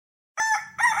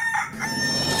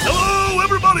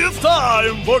everybody, it's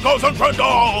time for Cox and Crendor.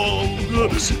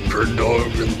 Cox and Crendor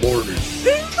in the morning.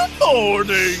 In the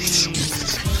morning.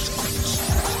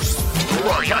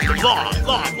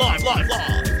 Live.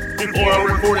 Before our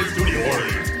recording studio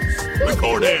audience.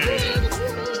 Recording.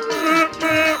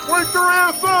 Wake your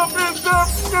ass up, it's up,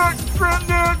 Cox and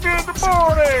Crendor in the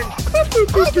morning.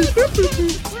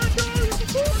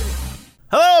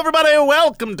 Hello, everybody.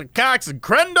 Welcome to Cox and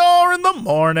Crendor in the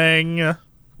morning.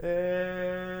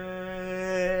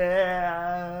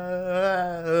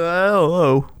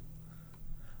 Hello.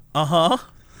 Uh-huh.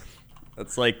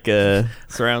 That's like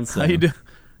surround sound. How you do?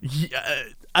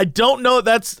 I don't know.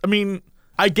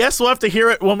 I guess we'll have to hear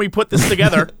it when we put this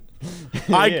together.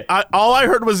 Yeah. All I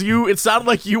heard was you. It sounded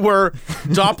like you were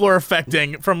Doppler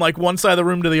affecting from like one side of the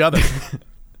room to the other.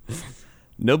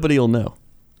 Nobody will know,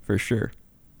 for sure,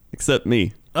 except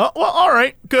me. Oh, well, all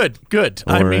right. Good.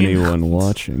 Or anyone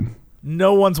watching.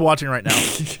 No one's watching right now.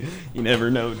 You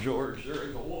never know, George. There are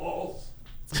the walls.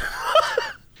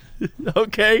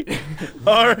 Okay.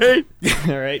 All right.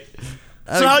 All right.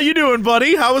 So how you doing,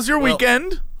 buddy? How was your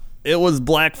weekend? It was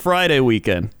Black Friday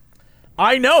weekend.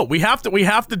 I know. We have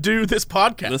to do this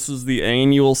podcast. This is the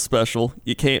annual special.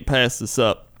 You can't pass this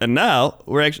up. And now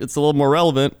it's a little more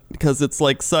relevant because it's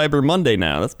like Cyber Monday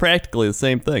now. That's practically the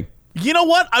same thing. You know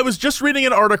what? I was just reading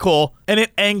an article and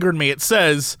it angered me. It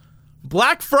says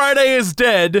Black Friday is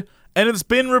dead and it's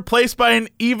been replaced by an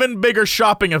even bigger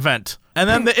shopping event. And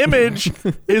then the image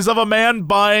is of a man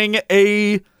buying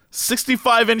a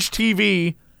 65-inch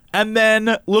TV and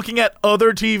then looking at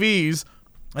other TVs.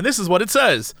 And this is what it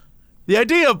says. The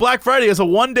idea of Black Friday as a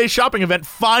one-day shopping event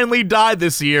finally died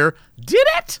this year. Did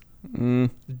it?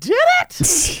 Did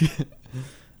it?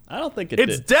 I don't think it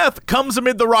Its did. death comes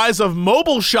amid the rise of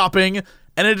mobile shopping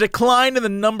and a decline in the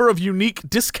number of unique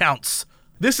discounts.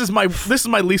 This is my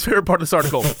least favorite part of this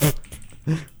article.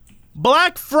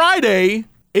 Black Friday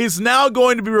is now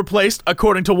going to be replaced,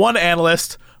 according to one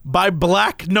analyst, by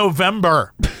Black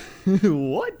November.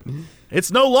 What?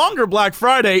 It's no longer Black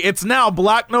Friday, it's now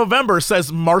Black November,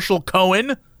 says Marshall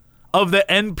Cohen of the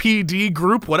NPD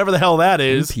group, whatever the hell that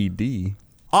is. NPD.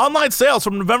 Online sales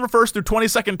from November 1st through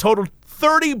 22nd totaled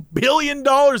 $30 billion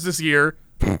this year.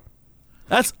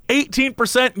 That's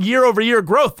 18% year-over-year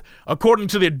growth, according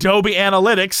to the Adobe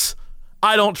Analytics.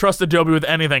 I don't trust Adobe with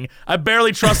anything. I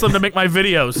barely trust them to make my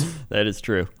videos. That is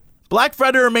true. Black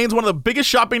Friday remains one of the biggest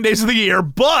shopping days of the year,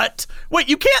 but wait,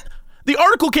 you can't. The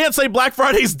article can't say Black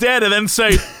Friday's dead and then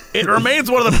say it remains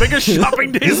one of the biggest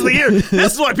shopping days of the year.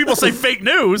 This is why people say fake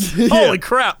news. Holy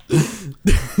crap.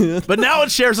 But now it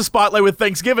shares the spotlight with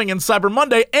Thanksgiving and Cyber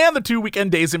Monday and the 2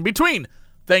 weekend days in between.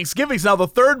 Thanksgiving's now the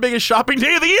third biggest shopping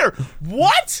day of the year.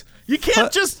 What? You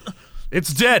can't just...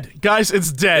 It's dead. Guys,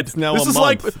 it's dead. It's now this a is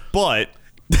month, like, but...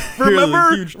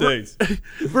 remember, huge days.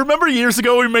 Remember years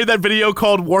ago we made that video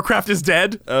called Warcraft is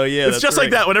Dead? Oh, yeah, It's that's just like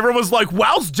right. that when everyone was like,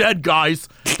 WoW's dead, guys.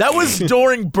 That was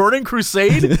during Burning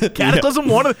Crusade, Cataclysm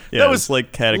 1. Yeah, that was it's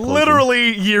like Cataclysm.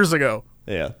 literally years ago.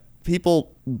 Yeah.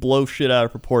 People blow shit out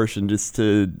of proportion just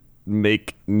to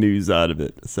make news out of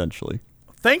it, essentially.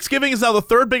 Thanksgiving is now the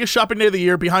third biggest shopping day of the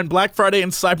year behind Black Friday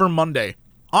and Cyber Monday.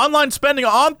 Online spending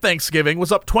on Thanksgiving was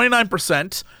up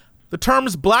 29%. The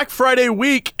terms Black Friday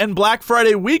week and Black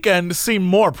Friday weekend seem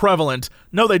more prevalent.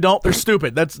 No, they don't. They're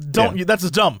stupid. That's dumb. That's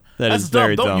dumb. That is dumb.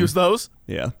 very Don't dumb. use those.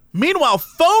 Yeah. Meanwhile,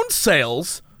 phone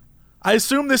sales, I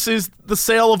assume this is the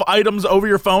sale of items over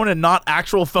your phone and not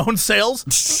actual phone sales,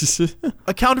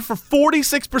 accounted for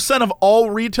 46% of all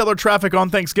retailer traffic on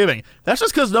Thanksgiving. That's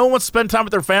just because no one wants to spend time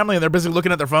with their family and they're busy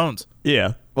looking at their phones.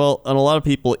 Yeah. Well, and a lot of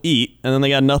people eat, and then they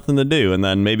got nothing to do, and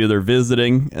then maybe they're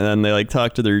visiting, and then they like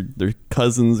talk to their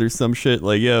cousins or some shit,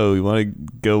 like, yo, you want to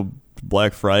go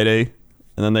Black Friday?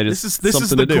 And then they just This is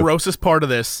something the to do. grossest part of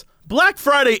this. Black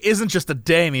Friday isn't just a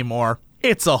day anymore.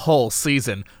 It's a whole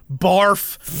season.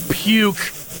 Barf, puke.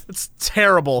 It's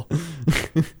terrible.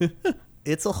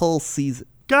 It's a whole season.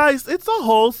 Guys, it's a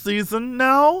whole season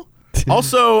now.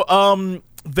 Also,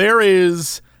 there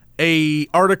is a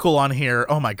article on here.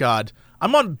 Oh my God.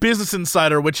 I'm on Business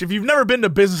Insider, which if you've never been to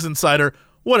Business Insider,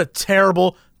 what a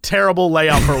terrible, terrible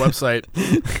layout for a website.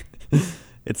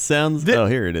 It sounds... oh,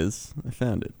 here it is. I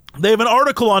found it. They have an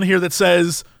article on here that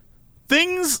says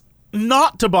things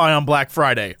not to buy on Black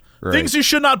Friday. Right. Things you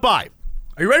should not buy.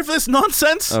 Are you ready for this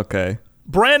nonsense? Okay.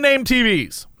 Brand name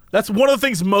TVs. That's one of the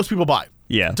things most people buy.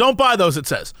 Yeah. Don't buy those, it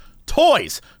says.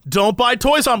 Toys. Don't buy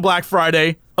toys on Black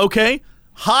Friday. Okay?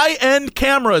 High-end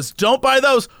cameras. Don't buy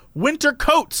those. Winter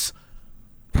coats.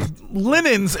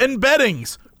 Linens and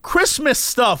beddings. Christmas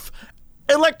stuff.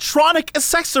 Electronic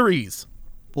accessories.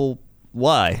 Well,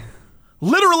 why?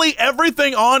 Literally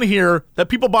everything on here that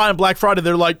people buy on Black Friday,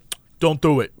 they're like, Don't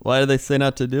do it. Why do they say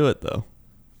not to do it though?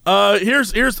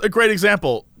 Here's a great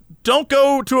example. Don't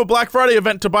go to a Black Friday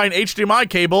event to buy an HDMI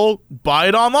cable. Buy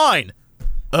it online.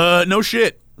 No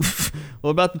shit. What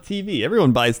about the TV?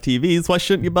 Everyone buys TVs. Why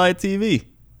shouldn't you buy a TV?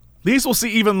 These will see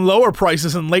even lower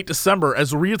prices in late December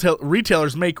as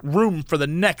retailers make room for the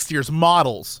next year's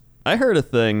models. I heard a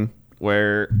thing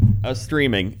where I was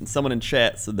streaming and someone in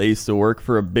chat said they used to work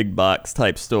for a big box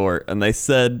type store, and they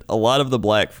said a lot of the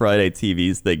Black Friday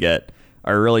TVs they get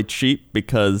are really cheap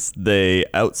because they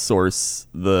outsource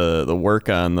the work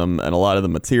on them and a lot of the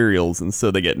materials, and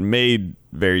so they get made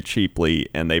very cheaply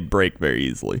and they break very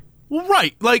easily. Well,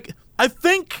 right. Like, I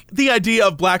think the idea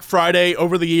of Black Friday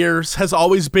over the years has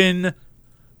always been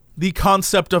the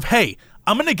concept of, hey,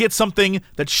 I'm going to get something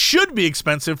that should be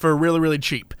expensive for really, really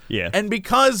cheap. Yeah. And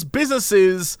because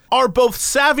businesses are both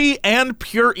savvy and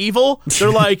pure evil,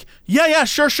 they're like, yeah,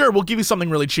 sure, we'll give you something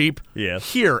really cheap. Yeah.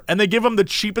 Here. And they give them the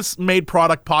cheapest made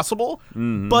product possible,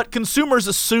 but consumers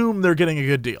assume they're getting a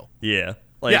good deal. Yeah.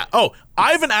 Yeah. Oh,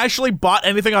 I haven't actually bought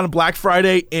anything on Black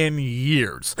Friday in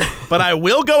years, but I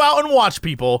will go out and watch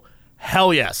people.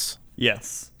 Hell yes.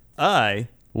 Yes. I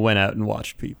went out and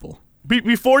watched people.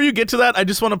 Before you get to that, I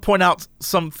just want to point out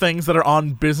some things that are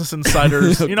on Business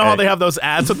Insiders. Okay. You know how they have those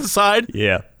ads at the side?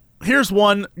 Yeah. Here's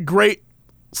one great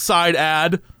side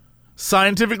ad.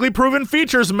 Scientifically proven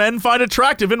features men find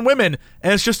attractive in women.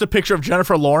 And it's just a picture of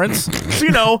Jennifer Lawrence. So,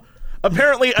 you know,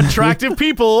 apparently attractive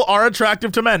people are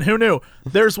attractive to men. Who knew?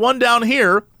 There's one down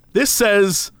here. This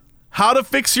says, how to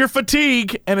fix your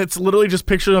fatigue. And it's literally just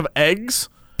pictures of eggs.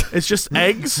 It's just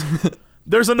eggs.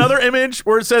 There's another image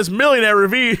where it says millionaire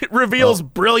reveals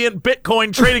brilliant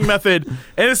Bitcoin trading method.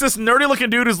 And it's this nerdy looking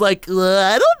dude who's like,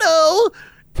 I don't know.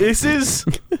 This is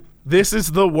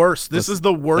the worst. This is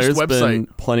the worst There's website. been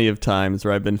plenty of times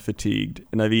where I've been fatigued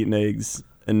and I've eaten eggs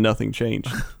and nothing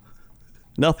changed.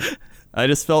 Nothing. I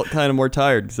just felt kind of more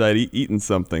tired because I'd eaten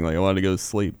something. Like I wanted to go to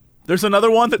sleep. There's another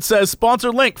one that says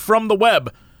sponsor link from the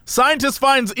web. Scientist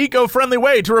finds eco-friendly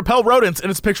way to repel rodents,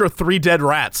 and it's a picture of 3 dead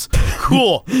rats.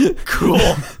 Cool.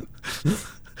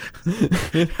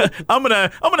 I'm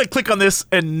gonna click on this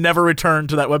and never return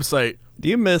to that website. Do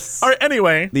you miss All right,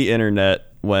 anyway. the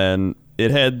internet when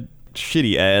it had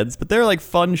shitty ads, but they're like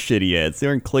fun shitty ads. They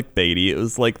weren't clickbaity. It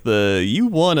was like you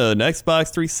won an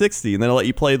Xbox 360, and then I'll let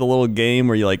you play the little game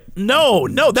where you like No,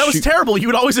 that was terrible. You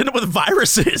would always end up with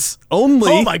viruses.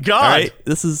 only. Oh my God. All right,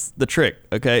 this is the trick.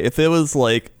 Okay, if it was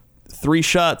like 3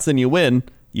 shots and you win,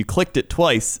 you clicked it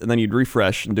twice, and then you'd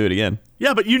refresh and do it again.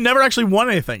 Yeah, but you never actually won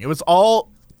anything. It was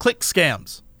all click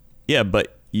scams. Yeah,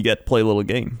 but you get to play a little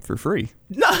game for free.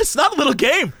 No, it's not a little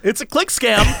game. It's a click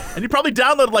scam, and you probably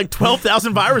downloaded like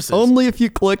 12,000 viruses. Only if you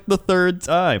click the 3rd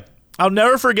time. I'll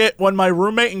never forget when my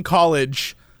roommate in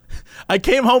college, I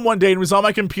came home one day and he was on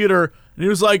my computer, and he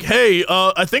was like, hey,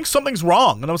 I think something's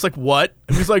wrong. And I was like, what?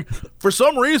 And he's like, for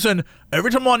some reason, every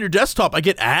time I'm on your desktop, I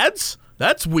get ads?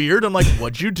 That's weird. I'm like,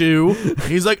 what'd you do? And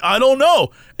he's like, I don't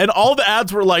know. And all the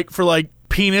ads were like for like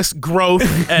penis growth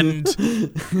and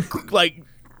like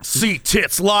see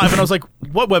tits live. And I was like,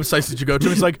 what websites did you go to?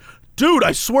 And he's like, dude,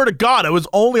 I swear to God, I was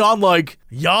only on like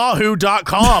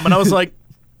yahoo.com. And I was like,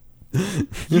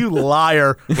 you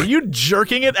liar. Were you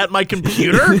jerking it at my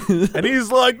computer? And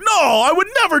he's like, no, I would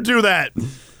never do that.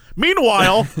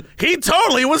 Meanwhile, he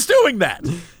totally was doing that.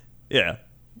 Yeah.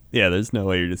 Yeah, there's no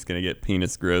way you're just going to get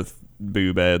penis growth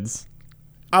boob ads.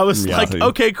 I was like,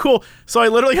 okay, cool. So I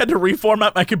literally had to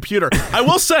reformat my computer. I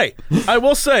will say,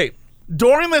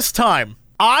 during this time,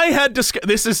 I had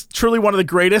this is truly one of the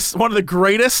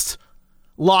greatest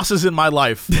losses in my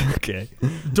life. Okay.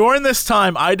 During this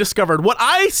time, I discovered what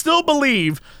I still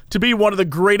believe to be one of the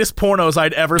greatest pornos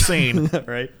I'd ever seen.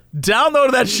 Right.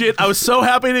 Downloaded that shit. I was so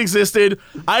happy it existed.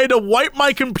 I had to wipe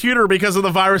my computer because of the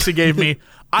virus he gave me.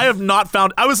 I have not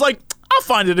found. I was like, I'll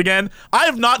find it again. I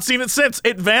have not seen it since.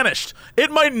 It vanished.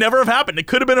 It might never have happened. It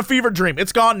could have been a fever dream.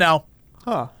 It's gone now.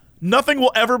 Huh. Nothing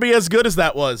will ever be as good as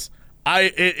that was.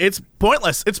 It's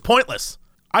pointless. It's pointless.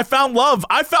 I found love.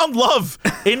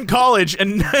 In college,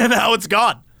 and now it's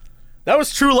gone. That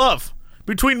was true love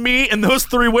between me and those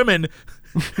 3 women.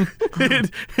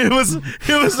 it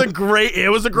was a great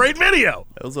video.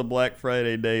 That was a Black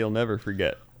Friday day you'll never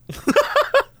forget.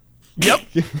 Yep.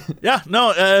 Yeah,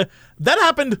 no, that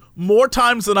happened more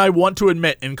times than I want to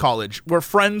admit in college, where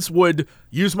friends would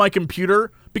use my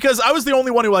computer, because I was the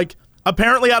only one who, like,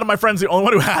 apparently out of my friends, the only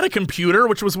one who had a computer,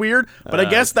 which was weird, but I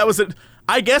guess that was it.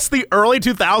 I guess the early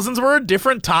 2000s were a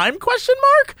different time, ?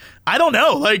 I don't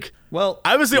know, like, well,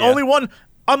 I was the only one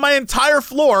on my entire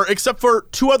floor, except for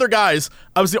 2 other guys,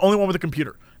 I was the only one with a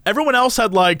computer. Everyone else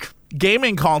had, like,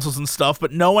 gaming consoles and stuff,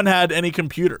 but no one had any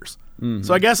computers.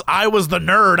 So I guess I was the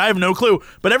nerd. I have no clue.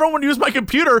 But everyone would use my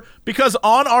computer because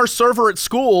on our server at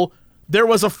school, there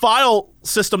was a file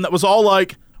system that was all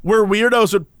like where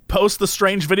weirdos would post the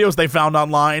strange videos they found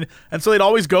online. And so they'd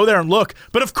always go there and look.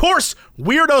 But of course,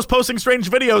 weirdos posting strange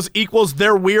videos equals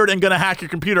they're weird and going to hack your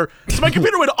computer. So my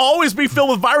computer would always be filled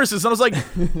with viruses. And I was like,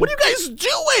 what are you guys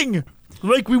doing?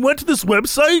 Like, we went to this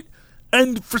website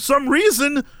and for some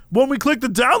reason, when we clicked the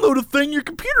download a thing, your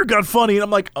computer got funny. And I'm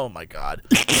like, oh my God.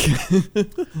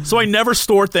 So I never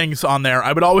store things on there.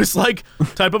 I would always like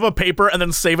type up a paper and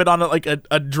then save it on like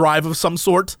a drive of some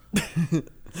sort.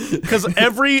 Because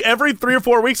every 3 or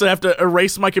 4 weeks I'd have to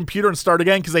erase my computer and start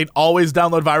again because they'd always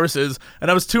download viruses.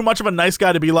 And I was too much of a nice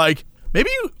guy to be like, maybe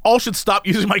you all should stop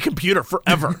using my computer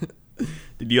forever.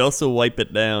 Did you also wipe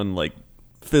it down, like,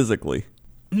 physically?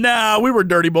 Nah, we were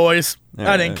dirty boys.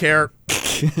 I didn't care.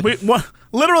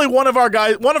 Literally, one of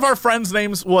our friends'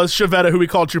 names was Shavetta, who we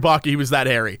called Chewbacca. He was that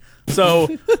hairy. So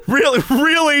really,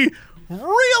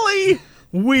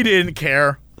 we didn't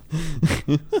care.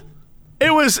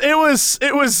 It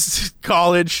was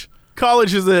college.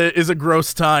 College is a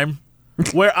gross time.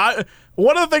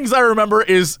 One of the things I remember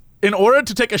is in order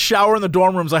to take a shower in the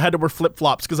dorm rooms, I had to wear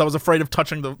flip-flops because I was afraid of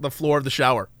touching the floor of the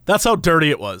shower. That's how dirty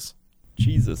it was.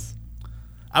 Jesus.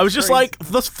 I was just like,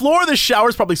 the floor of the shower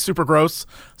is probably super gross.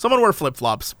 Someone wear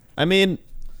flip-flops. I mean,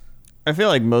 I feel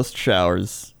like most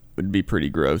showers would be pretty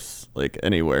gross, like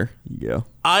anywhere you go.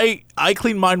 I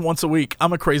clean mine once a week.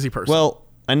 I'm a crazy person. Well,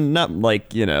 I'm not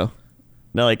like, not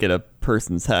like at a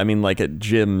person's house. I mean, like at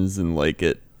gyms and like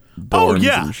at dorms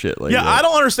and shit like that. Yeah, I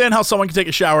don't understand how someone can take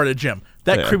a shower at a gym.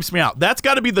 That creeps me out. That's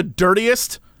got to be the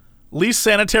dirtiest, least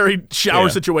sanitary shower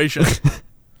situation.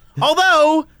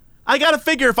 Although, I got to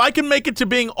figure if I can make it to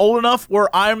being old enough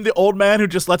where I'm the old man who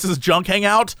just lets his junk hang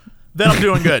out, then I'm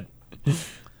doing good.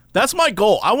 That's my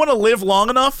goal. I want to live long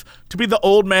enough to be the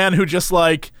old man who just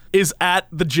like is at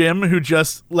the gym who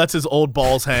just lets his old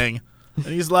balls hang. And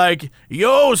he's like,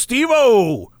 yo,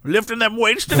 Steve-O, lifting them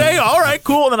weights today? All right,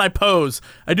 cool. And then I pose.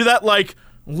 I do that like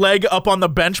leg up on the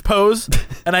bench pose,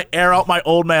 and I air out my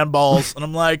old man balls. And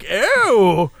I'm like,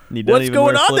 ew, what's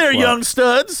going on there, young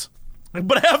studs?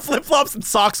 But I have flip-flops and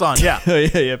socks on, yeah.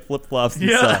 yeah, flip-flops and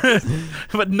socks.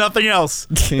 But nothing else.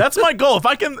 That's my goal.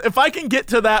 If I can get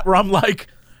to that where I'm like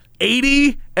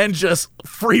 80 and just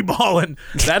free balling,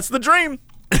 that's the dream.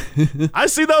 I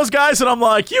see those guys and I'm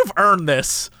like, you've earned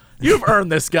this. You've earned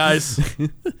this, guys.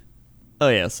 Oh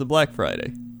yeah, so Black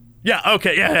Friday. Yeah,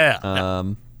 okay, yeah.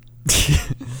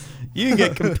 You can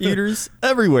get computers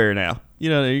everywhere now. You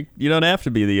don't have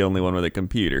to be the only one with a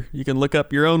computer. You can look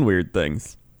up your own weird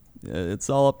things. It's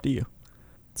all up to you.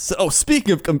 So,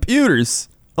 speaking of computers,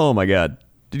 oh my God,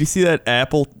 did you see that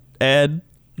Apple ad?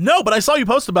 No, but I saw you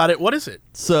post about it. What is it?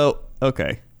 So,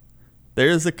 okay,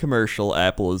 there's a commercial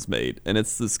Apple has made, and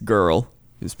it's this girl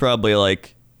who's probably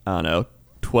like, I don't know,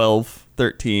 12,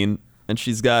 13, and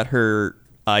she's got her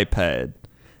iPad,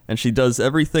 and she does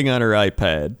everything on her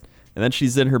iPad, and then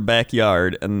she's in her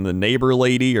backyard, and the neighbor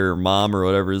lady or mom or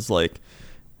whatever is like,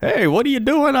 hey, what are you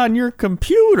doing on your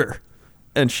computer?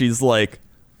 And she's like,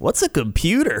 what's a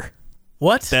computer?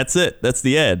 What? That's it. That's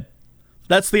the ad.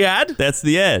 That's the ad? That's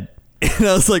the ad. And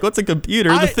I was like, what's a computer?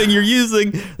 The thing you're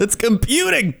using that's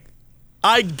computing.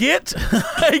 I get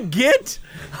that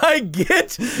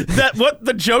what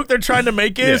the joke they're trying to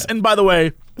make is, and by the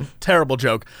way, terrible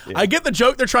joke. Yeah. I get the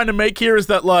joke they're trying to make here is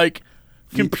that like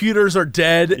computers are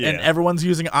dead and everyone's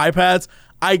using iPads.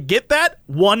 I get that.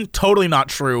 One, totally not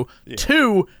true. Yeah.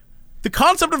 Two, the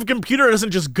concept of a computer doesn't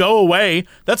just go away.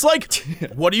 That's like,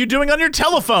 what are you doing on your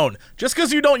telephone? Just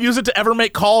because you don't use it to ever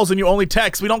make calls and you only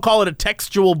text, we don't call it a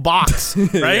textual box,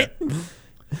 right? Yeah.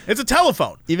 It's a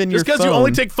telephone. Even just because you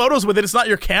only take photos with it, it's not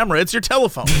your camera, it's your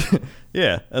telephone.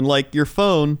 Yeah, and like your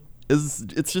phone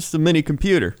it's just a mini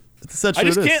computer. It's essentially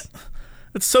I just can't.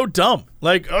 It's so dumb.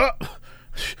 Like,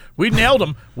 we nailed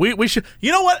them. We should.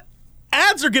 You know what?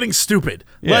 Ads are getting stupid.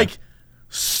 Yeah. Like,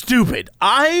 stupid.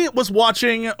 I was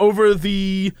watching over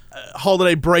the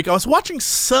holiday break. I was watching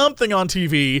something on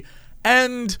TV,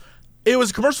 and it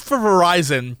was a commercial for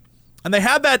Verizon, and they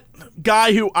had that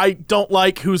guy who I don't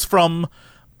like, who's from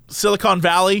Silicon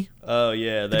Valley. Oh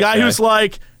yeah, the guy who's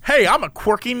like, "Hey, I'm a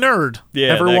quirky nerd." Yeah,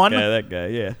 everyone. That guy.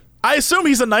 Yeah. I assume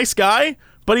he's a nice guy,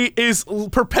 but he is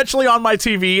perpetually on my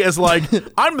TV as like,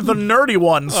 I'm the nerdy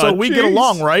one, so we get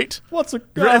along, right? What's a?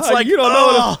 It's like you don't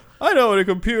know. I know what a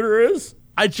computer is.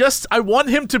 I want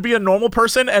him to be a normal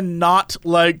person and not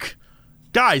like,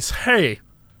 guys, hey,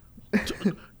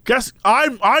 guess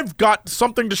I've got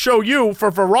something to show you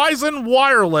for Verizon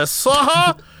Wireless,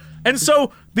 and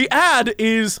so the ad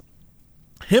is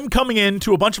him coming in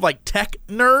to a bunch of like tech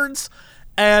nerds,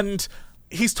 and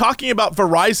he's talking about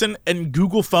Verizon and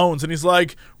Google phones, and he's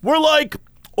like, we're like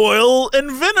oil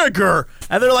and vinegar,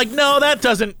 and they're like, no, that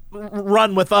doesn't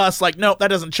run with us, like, no, that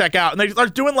doesn't check out, and they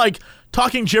start doing like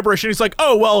talking gibberish, and he's like,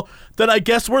 oh, well, then I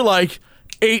guess we're like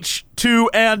H2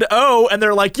 and O, and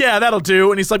they're like, yeah, that'll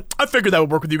do, and he's like, I figured that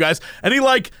would work with you guys, and he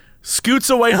like scoots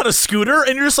away on a scooter,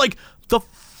 and you're just like,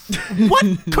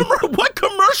 what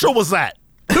commercial was that?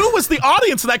 Who was the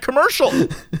audience of that commercial?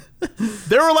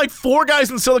 There were like 4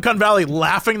 guys in Silicon Valley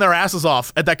laughing their asses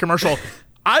off at that commercial.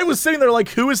 I was sitting there like,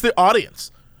 who is the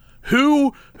audience?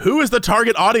 Who is the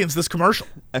target audience of this commercial?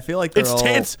 I feel like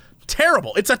it's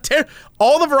terrible. It's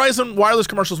all the Verizon wireless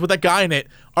commercials with that guy in it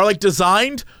are like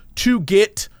designed to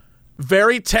get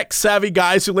very tech savvy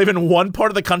guys who live in one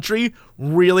part of the country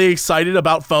really excited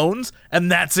about phones,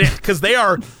 and that's it, because they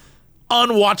are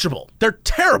unwatchable. They're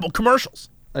terrible commercials.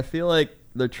 I feel like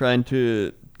they're trying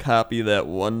to copy that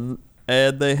one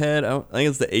ad they had. I think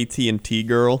it's the AT&T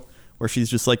girl, where she's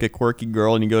just like a quirky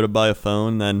girl, and you go to buy a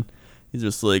phone, then he's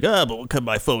just like, but what can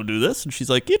my phone do this? And she's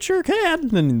like, it sure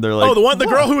can. And they're like, oh, the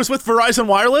girl who was with Verizon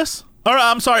Wireless? All right,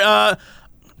 I'm sorry.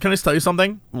 Can I just tell you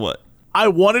something? What? I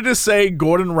wanted to say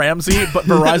Gordon Ramsay, but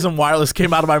Verizon Wireless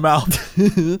came out of my mouth.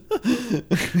 You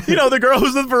know, the girl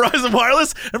who's with Verizon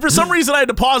Wireless, and for some reason I had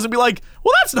to pause and be like,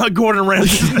 well, that's not Gordon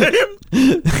Ramsay's name.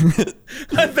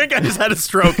 I think I just had a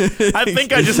stroke. What?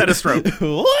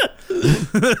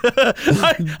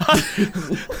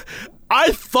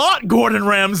 I thought Gordon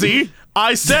Ramsay.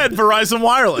 I said Verizon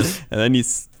Wireless. And then you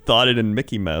thought it in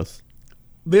Mickey Mouse.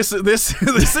 This is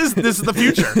the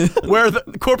future where the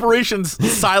corporations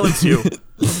silence you.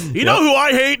 You know who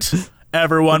I hate?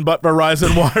 Everyone but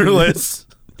Verizon Wireless.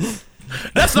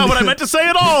 That's not what I meant to say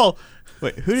at all.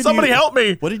 Wait, who did Somebody help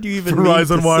me? What did you even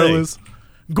Verizon mean to Wireless. say?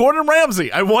 Gordon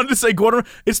Ramsay. I wanted to say Gordon.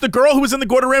 It's the girl who was in the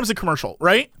Gordon Ramsay commercial,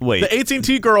 right? Wait. The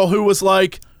AT&T girl who was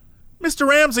like, Mr.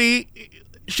 Ramsay,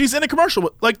 she's in a commercial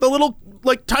with like the little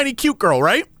like tiny cute girl,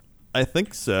 right? I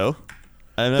think so.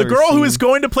 The girl who is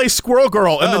going to play Squirrel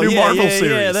Girl in the new Marvel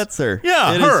series. Yeah, that's her.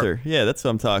 Yeah, it her. is her. Yeah, that's what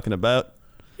I'm talking about.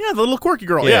 Yeah, the little quirky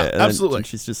girl. Yeah, and absolutely. And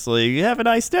she's just like, have a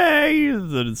nice day.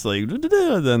 And then it's like,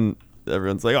 then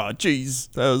everyone's like, oh,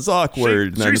 jeez, that was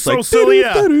awkward. She's and it's so like, silly,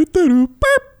 yeah.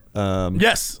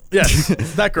 Yes,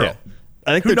 that girl. Yeah.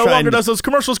 I think who no longer does those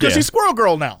commercials because she's Squirrel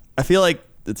Girl now. I feel like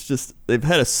it's just, they've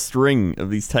had a string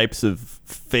of these types of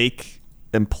fake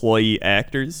employee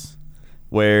actors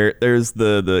where there's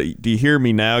the do you hear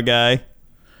me now guy?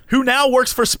 Who now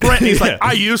works for Sprint. And he's like,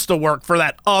 I used to work for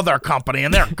that other company,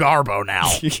 and they're Garbo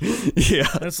now. Yeah.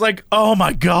 And it's like, oh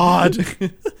my God.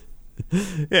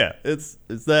 Yeah, it's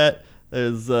that.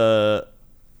 There's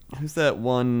who's that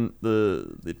one,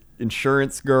 the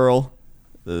insurance girl,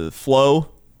 the Flo.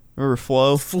 Remember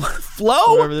Flo?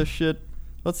 Flo? Whatever this shit.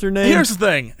 What's her name? Here's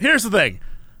the thing.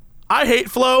 I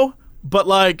hate Flo, but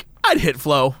like I'd hit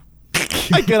Flo.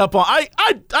 I'd get up on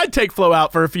I'd take Flo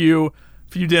out for a few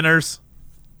dinners.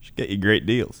 Should get you great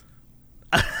deals.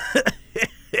 I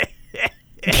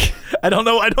don't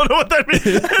know what that means.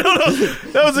 I don't know.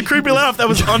 That was a creepy laugh. That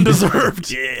was undeserved.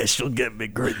 Yeah, she'll get me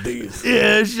great deals.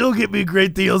 Yeah, she'll get me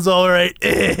great deals, all right.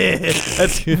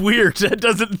 That's weird. That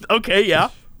doesn't. Okay, yeah.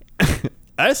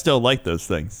 I still like those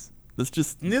things. That's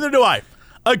just Neither do I.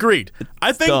 Agreed.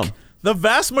 I think dumb. The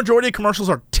vast majority of commercials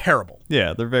are terrible.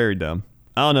 Yeah, they're very dumb.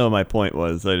 I don't know what my point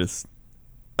was. That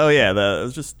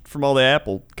was just from all the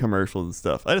Apple commercials and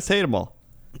stuff. I just hate them all.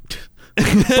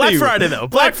 Black Friday, though.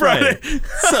 Black Friday.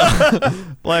 So,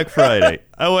 Black Friday.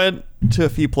 I went to a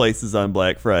few places on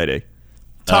Black Friday.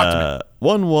 Talk to me.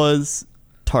 One was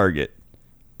Target.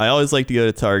 I always like to go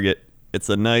to Target. It's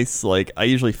a nice, I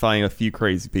usually find a few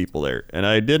crazy people there. And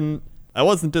I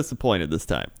wasn't disappointed this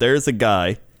time. There's a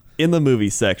guy in the movie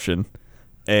section,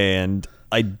 and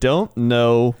I don't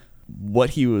know what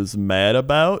he was mad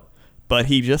about, but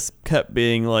he just kept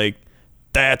being like,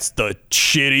 that's the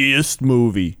shittiest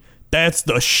movie. That's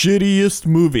the shittiest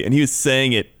movie. And he was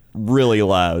saying it really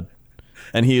loud.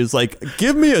 And he was like,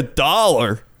 give me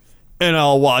 $1 and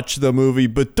I'll watch the movie,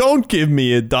 but don't give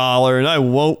me $1 and I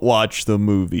won't watch the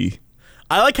movie.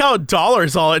 I like how $1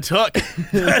 is all it took.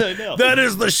 That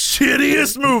is the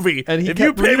shittiest movie. And if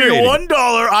you pay me $1,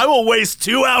 I will waste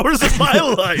 2 hours of my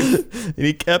life. And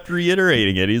he kept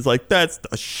reiterating it. He's like, that's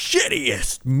the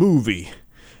shittiest movie.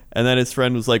 And then his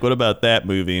friend was like, what about that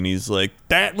movie? And he's like,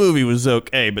 that movie was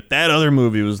okay, but that other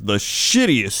movie was the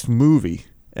shittiest movie.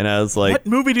 And I was like, what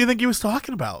movie do you think he was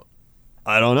talking about?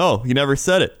 I don't know. He never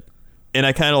said it. And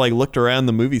I kind of looked around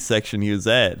the movie section he was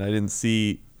at, and I didn't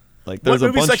see what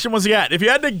movie section was he at? If you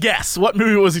had to guess, what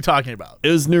movie was he talking about? It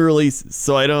was new releases,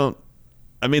 so I don't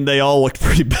I mean, they all looked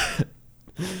pretty bad.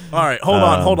 All right,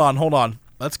 hold on.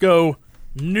 Let's go.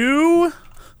 New.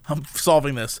 I'm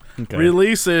solving this. Okay.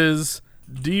 Releases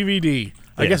DVD.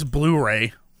 I Yeah. guess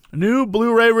Blu-ray. New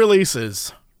Blu-ray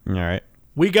releases. All right.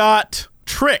 We got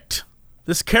Tricked.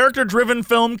 This character-driven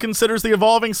film considers the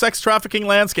evolving sex trafficking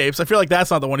landscapes. I feel like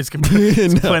that's not the one he's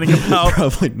complaining about.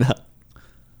 Probably not.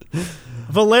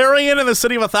 Valerian and the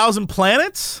City of 1,000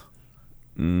 Planets.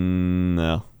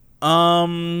 No.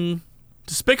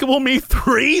 Despicable Me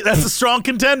 3. That's a strong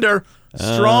contender.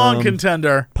 Strong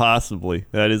contender. Possibly.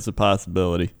 That is a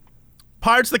possibility.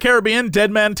 Pirates of the Caribbean.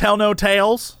 Dead Man Tell No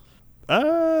Tales.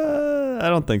 I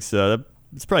don't think so.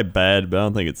 It's probably bad, but I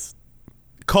don't think it's...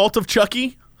 Cult of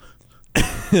Chucky.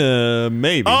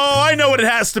 Maybe. Oh, I know what it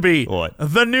has to be. What?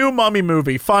 The new Mummy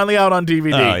movie, finally out on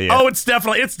DVD. Oh, yeah. Oh, it's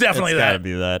definitely It's that. gotta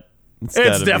be that. It's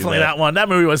definitely that one. That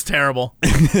movie was terrible.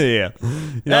 Yeah.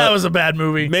 That was a bad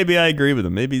movie. Maybe I agree with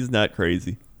him. Maybe he's not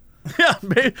crazy. Yeah.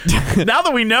 Now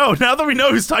that we know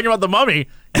who's talking about the Mummy,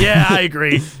 yeah, I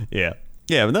agree. Yeah.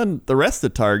 Yeah, but then the rest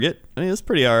of Target, I mean, it's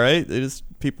pretty all right. They just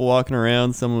people walking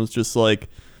around. Someone was just like,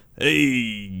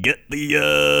 "Hey, get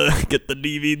the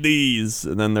DVDs,"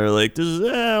 and then they're like, I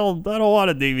don't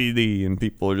want a DVD, and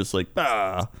people are just like,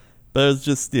 ah. But it's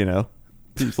just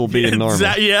people being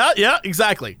normal. Yeah,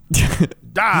 exactly.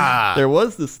 Ah. There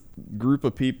was this group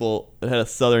of people that had a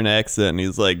southern accent, and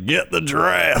he's like, "Get the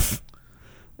giraffe."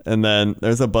 And then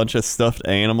there's a bunch of stuffed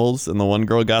animals, and the one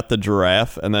girl got the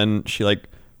giraffe, and then she like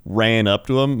ran up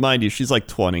to him. Mind you, she's like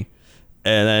 20.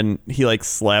 And then he like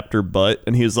slapped her butt,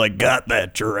 and he was like, "Got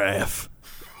that giraffe."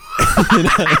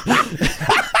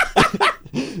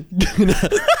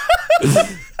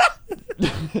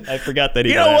 I forgot that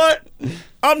he. You know what?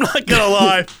 I'm not gonna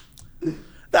lie.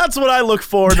 That's what I look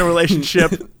for in a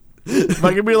relationship. If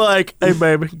I can be like, "Hey,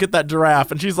 baby, get that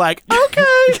giraffe," and she's like,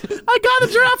 "Okay, I got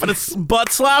a giraffe," and it's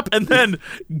butt slap, and then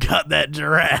got that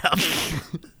giraffe.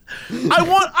 I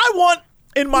want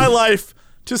in my life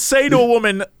to say to a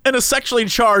woman in a sexually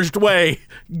charged way,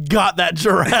 "Got that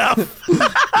giraffe."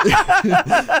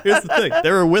 Here's the thing: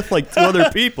 they were with like 2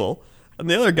 other people, and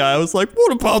the other guy was like,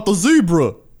 "What about the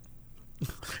zebra?"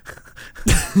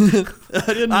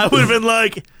 I would have been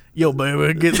like, "Yo,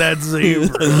 baby, get that zebra."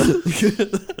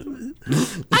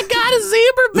 I got a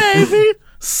zebra, baby.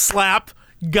 Slap.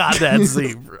 Got that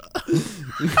zebra.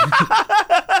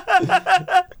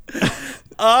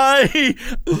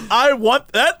 I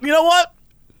want that. You know what?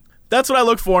 That's what I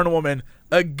look for in a woman.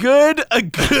 A good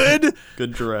giraffe.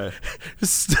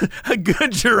 A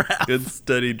good giraffe. Good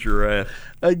steady giraffe.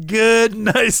 A good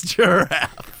nice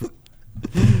giraffe.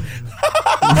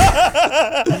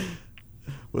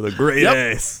 With a great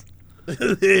ass.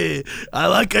 I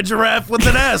like a giraffe with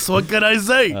an ass. What can I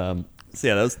say? So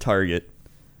yeah, that was Target.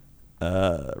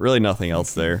 Really nothing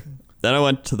else there. Then I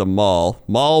went to the mall.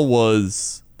 The mall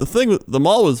was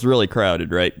really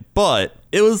crowded, right? But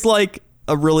it was like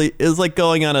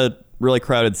going on a really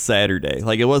crowded Saturday.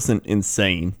 Like, it wasn't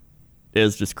insane. It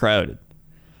was just crowded.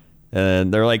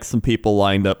 And there were like some people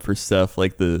lined up for stuff,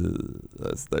 like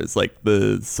there's like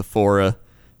the Sephora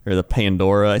or the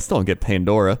Pandora. I still don't get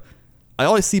Pandora. I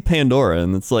always see Pandora,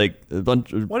 and it's like a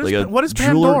bunch of what is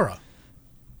Pandora?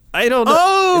 I don't know.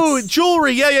 Oh,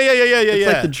 jewelry. Yeah. It's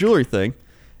like the jewelry thing,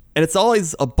 and it's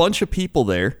always a bunch of people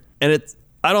there, and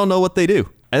I don't know what they do.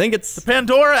 I think it's the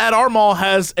Pandora at our mall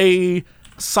has a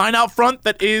sign out front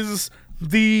that is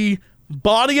the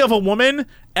body of a woman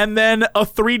and then a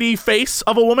 3D face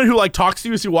of a woman who like talks to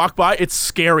you as you walk by. It's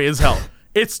scary as hell.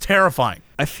 It's terrifying.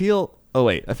 I feel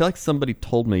like somebody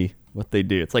told me what they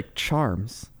do. It's like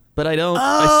charms, but I don't.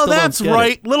 Oh, that's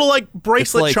right. It. Little like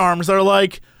bracelet charms. They're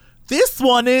like, this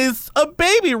one is a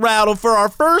baby rattle for our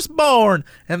firstborn,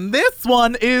 and this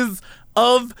one is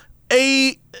of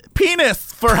a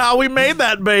penis for how we made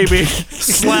that baby.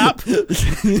 Slap.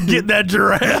 Get that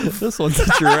giraffe. This one's a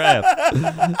giraffe.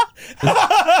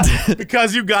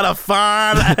 Because you got a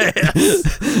fine ass.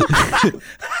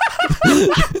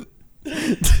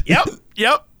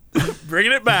 Yep.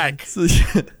 Bringing it back.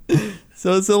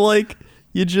 So like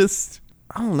you just,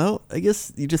 I don't know, I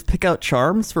guess you just pick out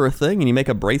charms for a thing and you make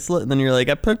a bracelet, and then you're like,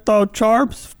 I picked out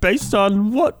charms based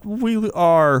on what we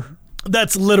are.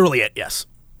 That's literally it, yes.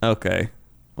 Okay.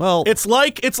 Well, it's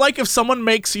like if someone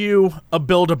makes you a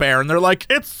Build-A-Bear and they're like,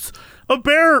 it's a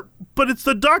bear, but it's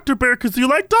the Dr. Bear because you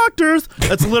like doctors.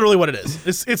 That's literally what it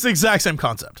is. It's the exact same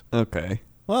concept. Okay.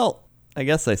 Well, I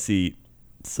guess I see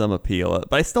some appeal,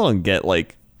 but I still don't get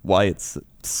like why it's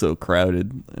so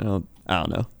crowded. I don't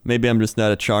know. Maybe I'm just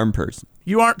not a charm person.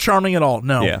 You aren't charming at all.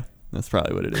 No. Yeah, that's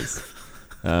probably what it is.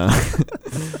 So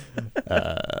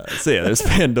yeah, there's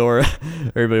Pandora.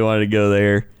 Everybody wanted to go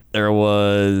there. There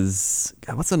was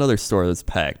what's another store that's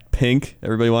packed? Pink.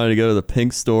 Everybody wanted to go to the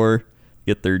Pink store,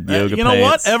 get their yoga pants. You know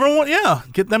what? Everyone,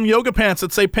 get them yoga pants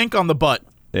that say pink on the butt.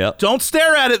 Yep. Don't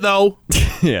stare at it though.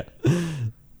 Yeah.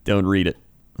 Don't read it.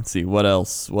 Let's see what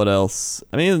else.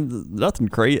 I mean, nothing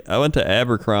crazy. I went to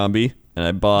Abercrombie and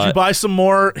I bought. Did you buy some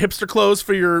more hipster clothes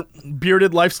for your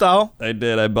bearded lifestyle? I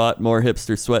did. I bought more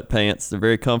hipster sweatpants. They're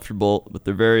very comfortable, but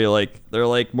they're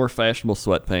like more fashionable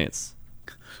sweatpants.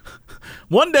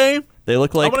 One day, they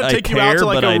look like I want to take you out to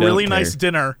like a really nice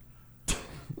dinner.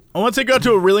 I want to take you out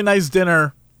to a really nice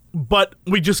dinner, but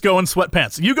we just go in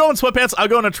sweatpants. You go in sweatpants, I'll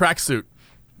go in a tracksuit.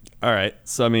 All right.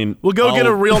 So, I mean, we'll go get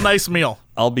a real nice meal.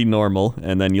 I'll be normal,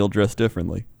 and then you'll dress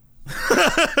differently.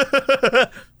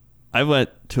 I went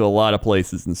to a lot of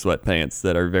places in sweatpants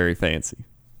that are very fancy.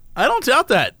 I don't doubt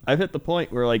that. I've hit the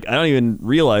point where, like, I don't even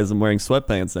realize I'm wearing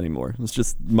sweatpants anymore. It's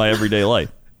just my everyday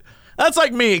life. That's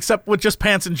like me, except with just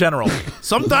pants in general.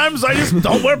 Sometimes I just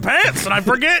don't wear pants, and I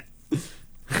forget.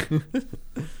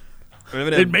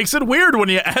 It makes it weird when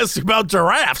you ask about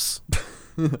giraffes.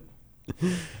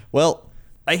 Well,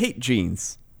 I hate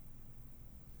jeans.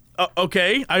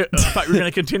 Okay, I thought you were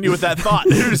going to continue with that thought.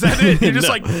 Is that it? You're just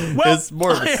No, like, well, it's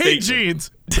more of a I hate statement.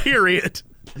 jeans, period.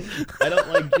 I don't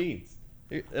like jeans.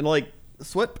 And, like,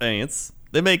 sweatpants,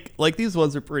 they make, like, these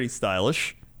ones are pretty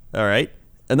stylish. All right.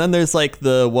 And then there's, like,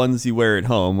 the ones you wear at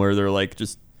home where they're, like,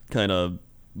 just kind of,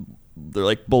 they're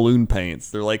like balloon pants.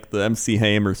 They're like the MC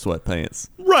Hammer sweatpants.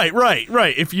 Right.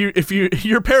 If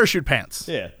your parachute pants.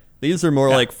 Yeah. These are more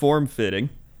like form-fitting.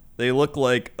 They look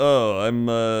like, oh, I'm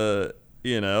going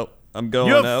You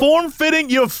have out. form-fitting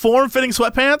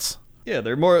sweatpants? Yeah,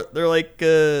 they're like...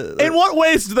 In what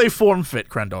ways do they form-fit,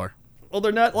 Krendor? well,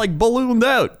 they're not, like, ballooned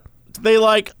out. Do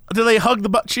they hug the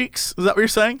butt cheeks? Is that what you're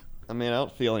saying? I mean, I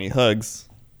don't feel any hugs.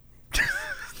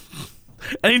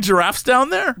 Any giraffes down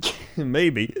there?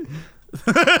 Maybe.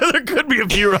 There could be a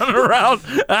few running around.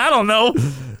 I don't know.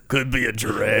 Could be a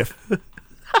giraffe.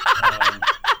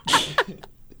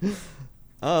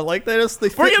 Like they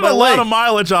fit We're getting my a leg. lot of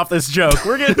mileage off this joke.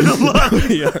 We're getting a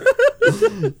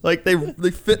lot. Like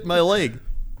they fit my leg.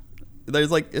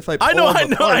 There's like if I I know apart,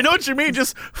 what you mean.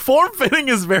 Just form fitting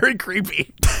is very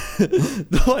creepy.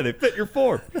 No, they fit your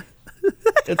form.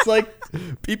 It's like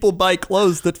people buy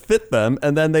clothes that fit them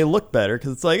and then they look better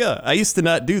because it's like, oh, I used to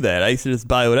not do that. I used to just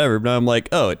buy whatever, but now I'm like,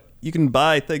 oh, you can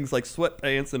buy things like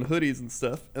sweatpants and hoodies and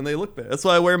stuff and they look better. That's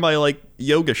why I wear my like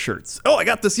yoga shirts. Oh, I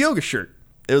got this yoga shirt.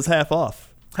 It was half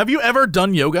off. Have you ever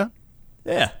done yoga?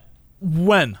 Yeah.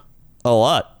 When? A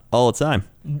lot. All the time.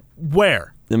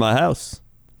 Where? In my house.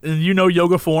 And you know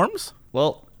yoga forms?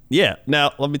 Well, yeah.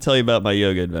 Now, let me tell you about my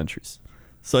yoga adventures.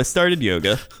 So I started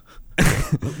yoga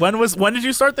When did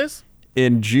you start this?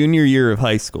 in junior year of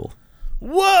high school.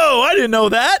 Whoa, I didn't know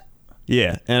that.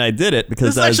 Yeah, and I did it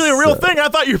because This is actually a real thing. I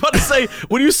thought you were about to say,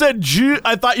 when you said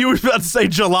I thought you were about to say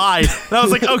July. And I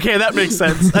was like, okay, that makes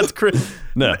sense. That's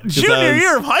No, 'cause junior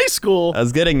year of high school. I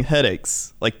was getting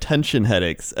headaches, like tension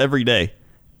headaches, every day.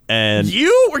 And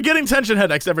You were getting tension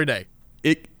headaches every day.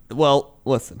 well,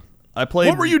 listen. I played.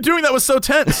 What were you doing that was so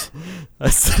tense? I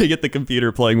was sitting at the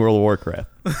computer playing World of Warcraft.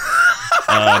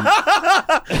 All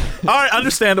right,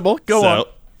 understandable. Go on.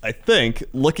 I think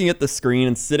looking at the screen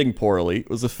and sitting poorly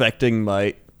was affecting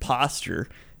my posture.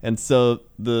 And so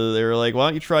they were like, why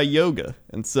don't you try yoga?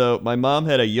 And so my mom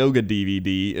had a yoga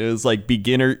DVD. It was like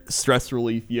beginner stress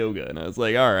relief yoga. And I was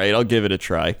like, all right, I'll give it a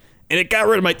try. And it got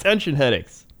rid of my tension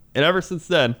headaches. And ever since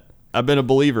then, I've been a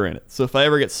believer in it. So if I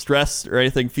ever get stressed or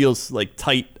anything feels like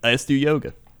tight, I just do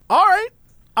yoga. All right.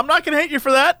 I'm not going to hate you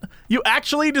for that. You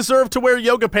actually deserve to wear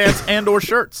yoga pants and or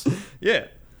shirts. Yeah.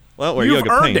 Well, I don't wear You've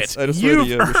yoga earned pants. it. I just wear the You've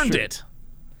yoga earned shirt. it.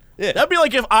 Yeah. That'd be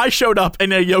like if I showed up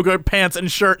in a yoga pants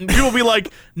and shirt and people would be like,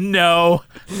 nope,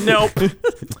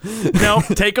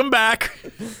 take them back.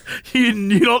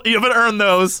 You haven't earned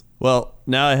those. Well,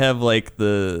 now I have like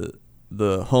the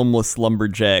homeless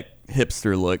lumberjack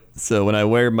hipster look. So when I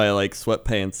wear my like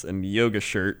sweatpants and yoga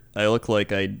shirt, I look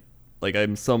like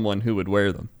I'm someone who would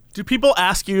wear them. Do people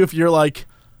ask you if you're like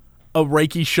a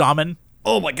Reiki shaman?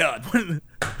 Oh my god.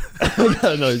 I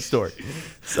got another story.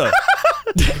 So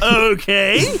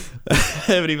Okay.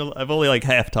 I've only like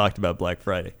half talked about Black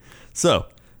Friday. So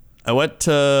I went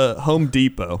to Home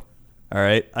Depot. All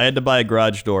right. I had to buy a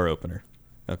garage door opener.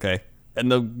 Okay. And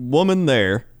the woman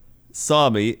there saw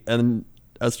me and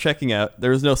I was checking out.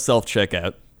 There was no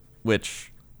self-checkout,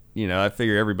 which, I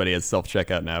figure everybody has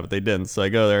self-checkout now, but they didn't. So I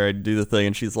go there, I do the thing,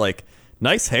 and she's like,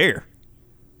 nice hair.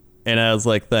 And I was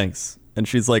like, thanks. And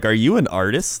she's like, are you an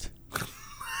artist?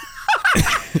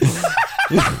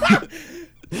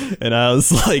 And I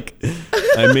was like,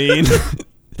 I mean,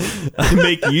 I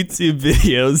make YouTube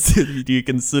videos. Do you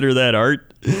consider that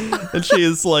art? And she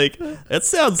is like, that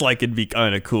sounds like it'd be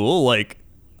kind of cool. Like,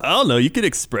 I don't know, you could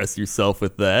express yourself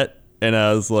with that. And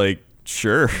I was like,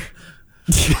 sure.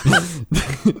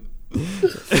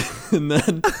 And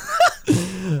then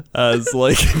I was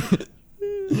like,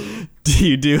 do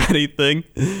you do anything?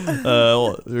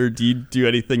 Or do you do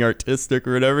anything artistic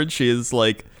or whatever? And she is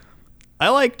like, I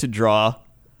like to draw,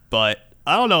 but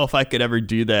I don't know if I could ever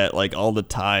do that like all the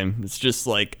time. It's just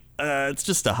like, it's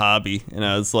just a hobby. And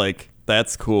I was like,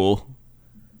 that's cool.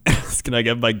 Can I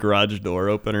get my garage door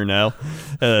opener now?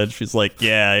 And she's like,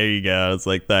 yeah, there you go. I was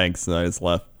like, thanks. And I just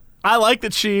left. I like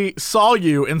that she saw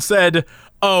you and said,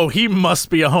 oh, he must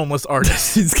be a homeless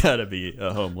artist. He's got to be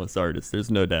a homeless artist.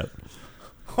 There's no doubt.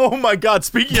 Oh my God.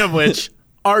 Speaking of which,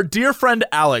 our dear friend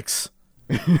Alex,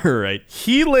 Right.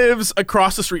 he lives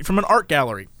across the street from an art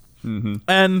gallery. Mm-hmm.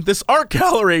 And this art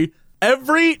gallery,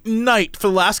 every night for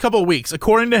the last couple of weeks,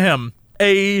 according to him,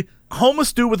 a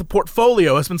homeless dude with a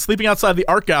portfolio has been sleeping outside the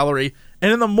art gallery,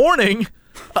 and in the morning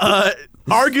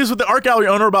argues with the art gallery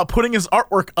owner about putting his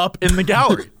artwork up in the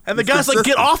gallery. And the guy's like,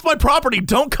 get off my property,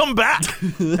 don't come back.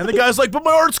 And the guy's like, but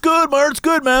my art's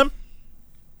good, man.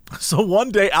 So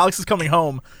one day Alex is coming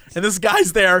home, and this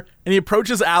guy's there, and he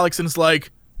approaches Alex and is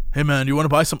like, hey man, do you want to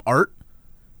buy some art?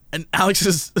 And Alex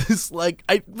is like,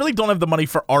 I really don't have the money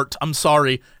for art, I'm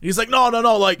sorry. And he's like, no,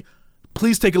 like,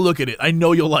 please take a look at it. I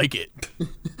know you'll like it.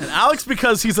 And Alex,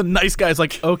 because he's a nice guy, is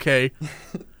like, okay.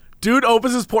 Dude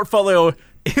opens his portfolio.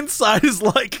 Inside is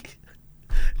like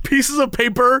pieces of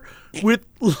paper with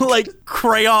like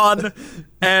crayon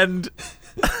and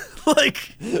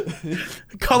like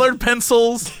colored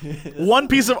pencils. One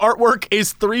piece of artwork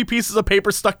is 3 pieces of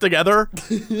paper stuck together.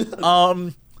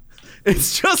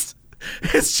 It's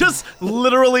just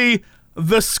literally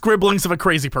the scribblings of a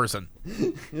crazy person.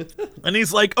 And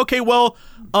he's like, okay, well,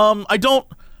 I don't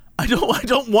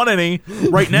want any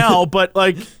right now, but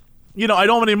like, you know, I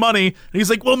don't have any money. And he's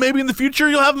like, well, maybe in the future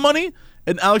you'll have money.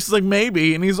 And Alex is like,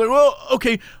 maybe. And he's like, well,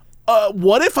 okay,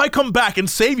 what if I come back and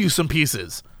save you some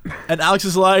pieces? And Alex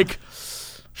is like,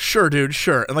 sure, dude,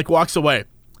 sure. And like walks away.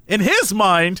 In his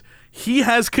mind, he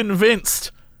has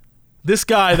convinced this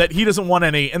guy that he doesn't want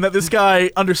any, and that this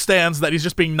guy understands that he's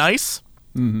just being nice.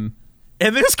 Mm-hmm.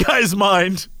 In this guy's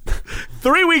mind,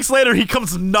 3 weeks later, he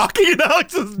comes knocking at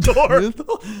Alex's door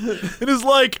and is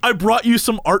like, I brought you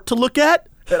some art to look at.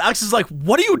 And Alex is like,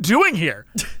 what are you doing here?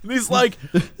 And he's like,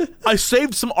 I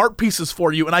saved some art pieces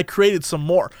for you, and I created some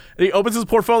more. And he opens his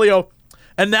portfolio,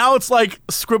 and now it's like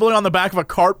scribbling on the back of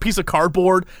a piece of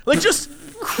cardboard, like just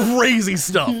crazy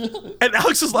stuff. And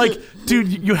Alex is like, dude,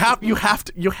 you have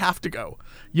to go.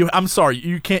 I'm sorry,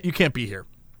 you can't be here.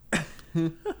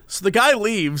 So the guy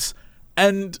leaves,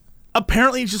 and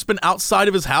apparently he's just been outside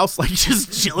of his house, like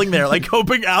just chilling there, like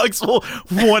hoping Alex will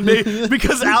one day,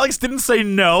 because Alex didn't say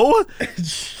no.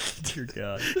 Dear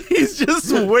God. He's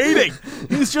just waiting.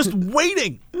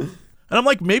 And I'm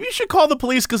like, maybe you should call the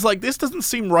police, because like this doesn't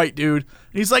seem right, dude.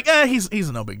 And he's like,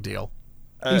 he's no big deal.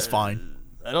 He's fine.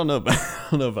 I don't know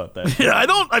about that. Yeah,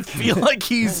 I feel like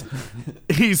he's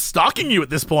stalking you at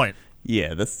this point.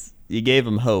 Yeah, you gave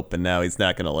him hope, and now he's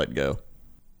not gonna let go.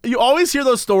 You always hear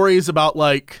those stories about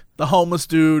like the homeless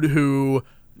dude who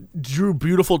drew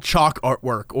beautiful chalk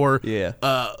artwork, or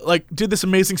like did this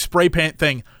amazing spray paint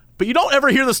thing. But you don't ever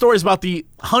hear the stories about the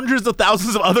hundreds of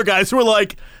thousands of other guys who are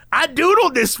like, I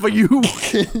doodled this for you.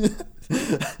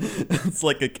 It's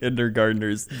like a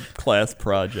kindergartner's class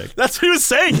project. That's what he was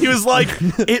saying. He was like,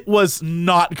 it was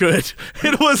not good.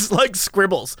 It was like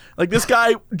scribbles. Like this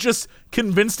guy just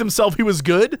convinced himself he was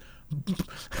good.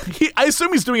 I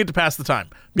assume he's doing it to pass the time,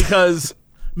 because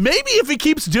maybe if he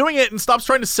keeps doing it and stops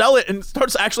trying to sell it and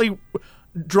starts actually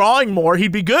drawing more,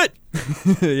 he'd be good.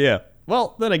 Yeah.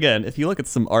 Well, then again, if you look at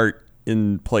some art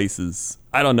in places,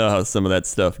 I don't know how some of that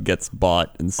stuff gets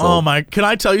bought and sold. Oh my, can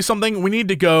I tell you something? We need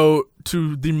to go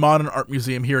to the Modern Art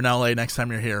Museum here in LA next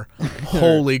time you're here.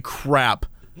 Holy crap.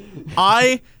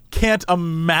 I can't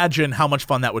imagine how much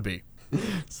fun that would be.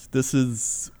 This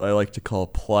is, I like to call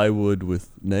plywood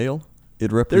with nail.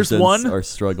 It represents our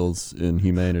struggles in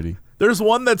humanity. There's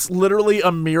one that's literally a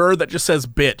mirror that just says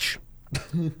bitch.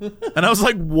 And I was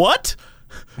like, what?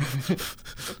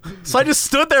 So I just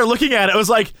stood there looking at it. I was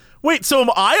like, wait, so am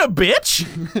I a bitch?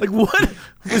 Like, what?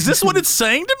 Is this what it's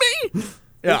saying to me?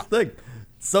 Yeah. Thing.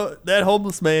 So that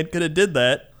homeless man could have did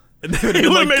that. And they would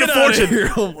have like, made a fortune. Here,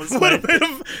 homeless man.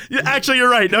 Actually,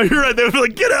 you're right. No, you're right. They would be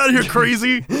like, get out of here,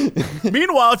 crazy.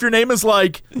 Meanwhile, if your name is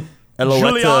like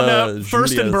Juliana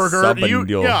Furstenberger,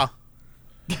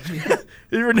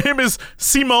 your name is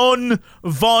Simone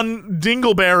von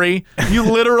Dingleberry, you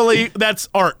literally, that's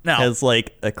art now. Has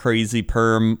like a crazy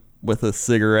perm with a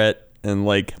cigarette and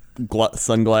like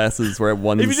sunglasses where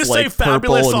one's If you just like say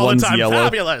fabulous purple and all the one's time, yellow.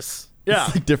 fabulous. Yeah.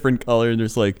 It's like different color, and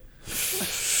there's like,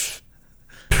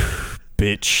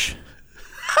 bitch.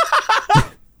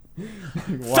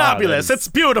 Wow, Fabulous. that is It's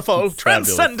beautiful. fabulous.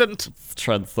 Transcendent.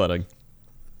 Trendsetting.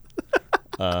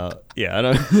 Yeah, I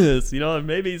don't. You know,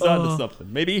 maybe he's onto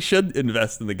something. Maybe he should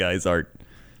invest in the guy's art.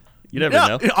 You never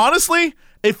know. Honestly,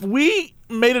 if we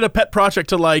made it a pet project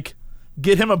to like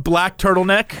get him a black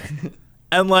turtleneck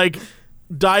and like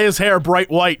dye his hair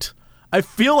bright white, I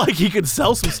feel like he could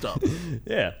sell some stuff.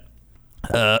 Yeah.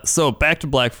 So back to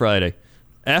Black Friday.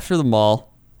 After the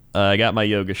mall, I got my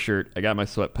yoga shirt. I got my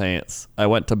sweatpants. I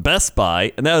went to Best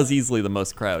Buy, and that was easily the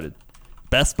most crowded.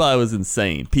 Best Buy was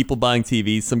insane. People buying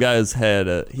TVs. Some guys had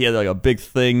like a big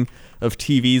thing of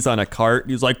TVs on a cart.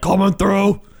 He was like, "Coming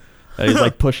through," and he's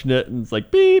like pushing it, and it's like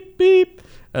beep beep,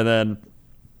 and then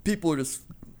people are just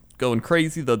going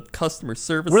crazy. The customer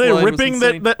service. Were they line was ripping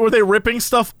insane. that? Were they ripping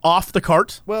stuff off the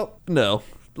cart? Well, no.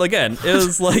 Again, it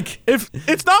was like If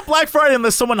it's not Black Friday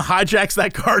unless someone hijacks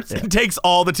that cart and takes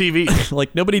all the TVs.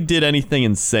 like nobody did anything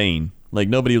insane. Like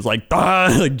nobody was like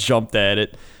like jumped at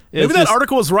it. Maybe that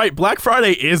article was right. Black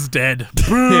Friday is dead.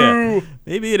 Yeah,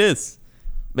 maybe it is.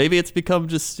 Maybe it's become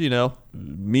just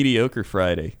mediocre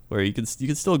Friday, where you can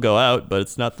still go out, but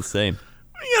it's not the same.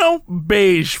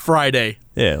 Beige Friday.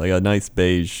 Yeah, like a nice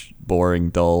beige, boring,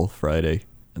 dull Friday.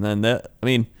 And then that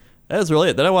was really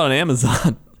it. Then I went on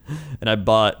Amazon, and I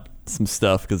bought some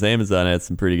stuff because Amazon had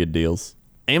some pretty good deals.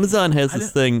 Amazon has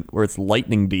this thing where it's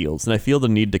lightning deals, and I feel the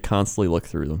need to constantly look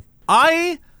through them.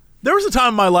 There was a time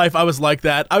in my life I was like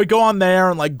that. I would go on there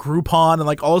and like Groupon and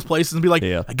like all those places and be like,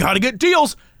 Yeah. I gotta get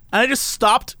deals. And I just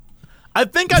stopped. I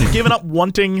think I've given up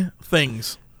wanting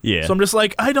things. Yeah. So I'm just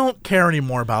like, I don't care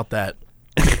anymore about that.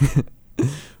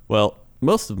 Well,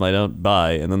 most of them I don't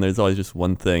buy, and then there's always just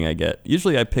one thing I get.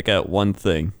 Usually I pick out one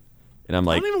thing, and I'm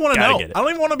I like, don't even want to gotta know. get it. I don't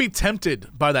even want to be tempted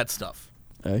by that stuff.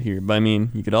 But I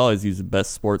mean, you could always use the best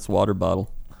sports water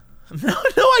bottle. No,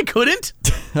 I couldn't.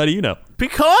 How do you know?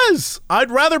 Because I'd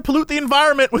rather pollute the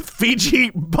environment with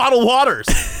Fiji bottled waters,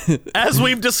 as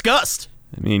we've discussed.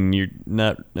 I mean, you're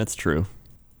not. That's true.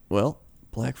 Well,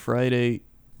 Black Friday.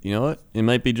 You know what? It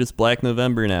might be just Black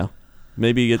November now.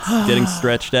 Maybe it's getting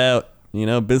stretched out.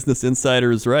 Business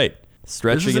Insider is right.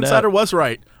 Stretching Business it Insider out. was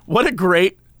right. What a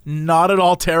great, not at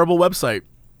all terrible website.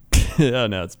 Oh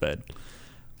no, it's bad.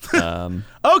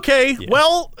 Okay,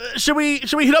 well, should we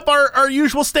hit up our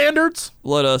usual standards?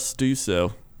 Let us do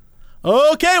so.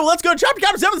 Okay, well, let's go. Chapter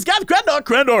 7, Scott Crendor.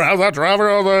 Crendor, how's that traffic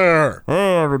out there?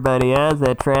 Hey everybody, how's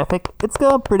that traffic? It's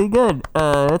going pretty good.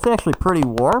 It's actually pretty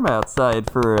warm outside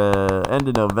for end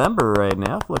of November right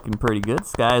now. It's looking pretty good.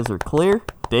 Skies are clear.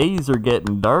 Days are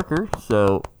getting darker,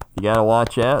 so you gotta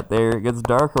watch out there. It gets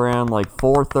dark around like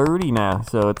 4:30 now,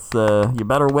 so it's you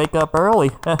better wake up early.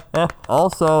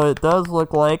 Also, it does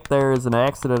look like there's an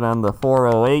accident on the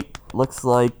 408. Looks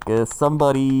like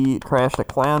somebody crashed a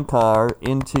clown car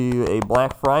into a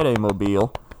Black Friday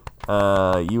mobile.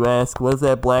 You ask, what does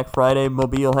that Black Friday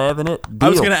mobile have in it? Deals. I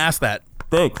was going to ask that.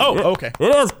 Thanks. Oh, okay.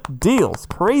 It has deals,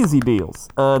 crazy deals.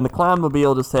 And the clown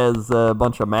mobile just has a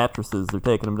bunch of mattresses. They're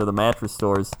taking them to the mattress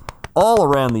stores all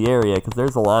around the area because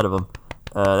there's a lot of them.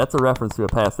 That's a reference to a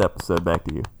past episode. Back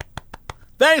to you.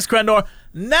 Thanks, Crendor.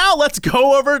 Now let's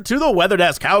go over to the weather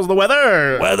desk. How's the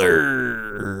weather?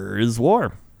 Weather is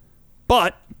warm.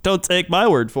 But don't take my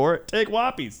word for it. Take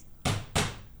Whoppy's.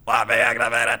 Whoppy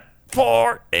activated.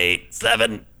 4, 8,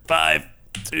 7, 5,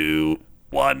 2,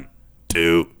 1,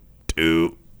 2,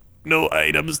 2. No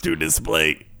items to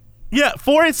display. Yeah,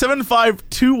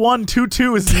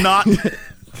 48752122 is not.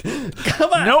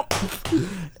 Come on. Nope.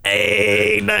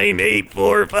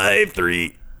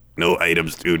 A98453. No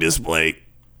items to display.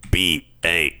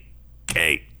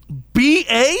 B-A-K.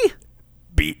 BA?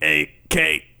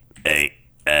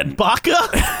 B-A-K-A-N. Baka?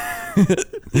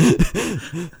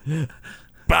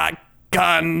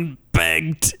 Bakan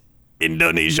begged.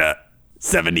 Indonesia.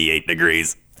 78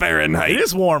 degrees Fahrenheit. It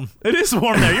is warm. It is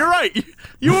warm there. You're right.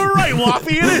 You were right,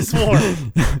 Waffy. It is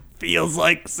warm. Feels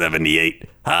like 78.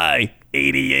 High.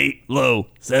 88. Low.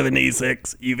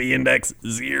 76. UV index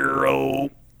 0.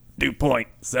 Dew point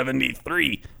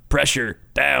 73. Pressure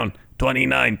down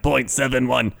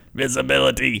 29.71.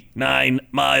 Visibility 9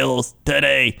 miles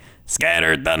today.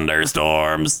 Scattered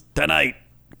thunderstorms tonight.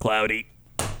 Cloudy.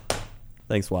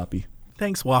 Thanks, Whoppy.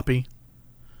 Thanks, Wappy.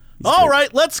 All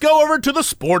right, let's go over to the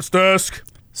sports desk.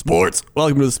 Sports.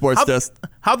 Welcome to the sports desk.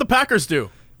 How'd the Packers do?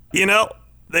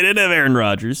 They didn't have Aaron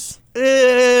Rodgers.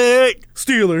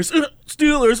 Steelers.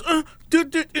 Steelers.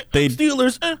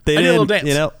 Steelers. They I did a little didn't,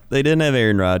 dance. they didn't have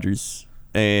Aaron Rodgers,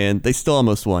 and they still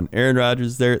almost won. Aaron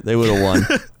Rodgers, they would have won.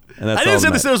 And that's I didn't say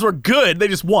all the Steelers were good. They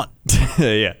just won.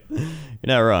 Yeah, you're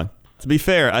not wrong. To be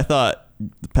fair, I thought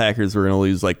the Packers were going to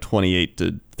lose like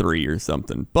 28-3 or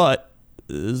something, but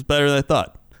it was better than I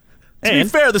thought. To be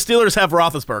fair, the Steelers have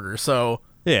Roethlisberger, so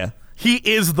Yeah, he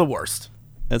is the worst.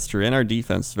 that's true. And our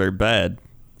defense is very bad,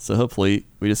 so hopefully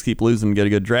we just keep losing and get a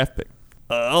good draft pick.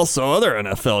 Also, other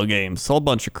NFL games, a whole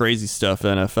bunch of crazy stuff.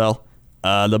 NFL.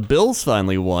 The Bills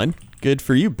finally won. Good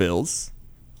for you, Bills.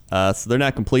 So they're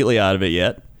not completely out of it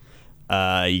yet.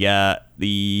 You got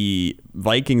the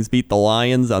Vikings beat the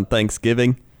Lions on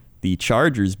Thanksgiving. The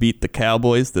Chargers beat the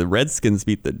Cowboys. The Redskins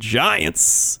beat the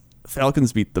Giants.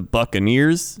 Falcons beat the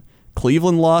Buccaneers.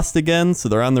 Cleveland lost again, so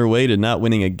they're on their way to not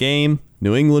winning a game.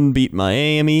 New England beat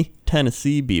Miami.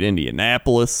 Tennessee beat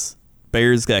Indianapolis.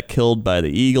 Bears got killed by the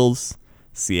Eagles.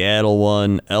 Seattle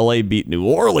won. LA beat New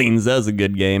Orleans. That was a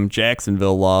good game.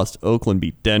 Jacksonville lost. Oakland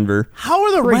beat Denver. How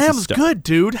are the Crazy Rams stuff. good,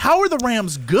 dude? How are the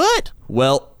Rams good?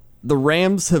 Well, the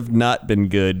Rams have not been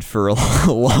good for a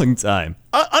long time.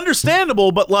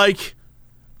 Understandable, but like,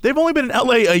 they've only been in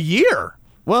LA a year.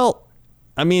 Well,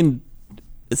 I mean,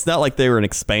 it's not like they were an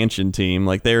expansion team.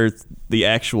 Like, they're the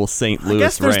actual St. Louis I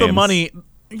guess there's Rams. the money.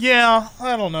 Yeah,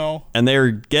 I don't know. And they're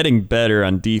getting better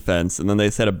on defense, and then they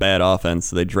just had a bad offense,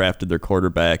 so they drafted their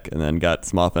quarterback and then got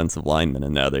some offensive linemen,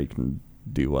 and now they can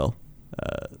do well.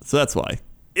 So that's why,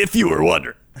 if you were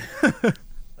wondering.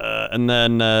 And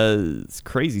then it's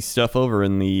crazy stuff over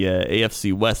in the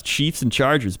AFC West. Chiefs and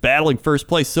Chargers battling first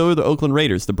place. So are the Oakland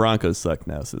Raiders. The Broncos suck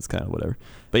now, so it's kind of whatever.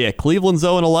 But yeah, Cleveland's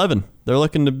 0-11. They're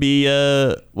looking to be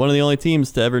one of the only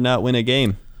teams to ever not win a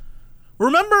game.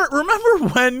 Remember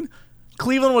when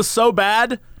Cleveland was so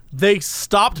bad, they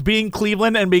stopped being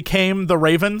Cleveland and became the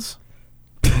Ravens?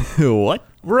 What?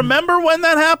 Remember when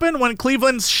that happened? When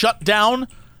Cleveland shut down,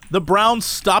 the Browns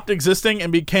stopped existing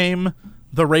and became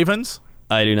the Ravens?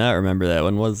 I do not remember that.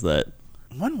 When was that?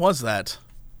 When was that?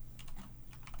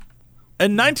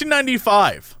 In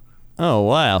 1995. Oh,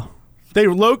 wow. They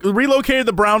relocated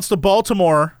the Browns to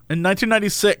Baltimore in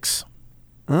 1996.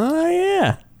 Oh,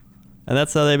 yeah. And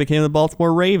that's how they became the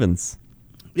Baltimore Ravens.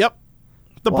 Yep.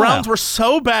 The Wow. Browns were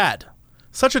so bad.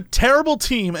 Such a terrible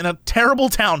team in a terrible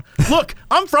town. Look,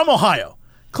 I'm from Ohio.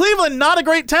 Cleveland, not a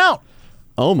great town.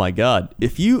 Oh, my God.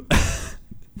 If you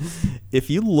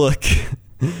look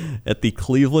at the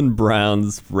Cleveland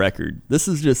Browns record, this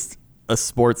is just a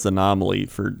sports anomaly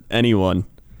for anyone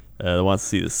that wants to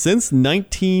see this. Since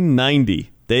 1990,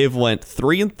 they've went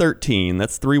 3-13.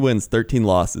 That's 3 wins, 13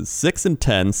 losses. 6-10,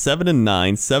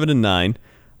 7-9, 7-9,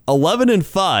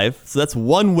 11-5. So that's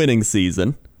one winning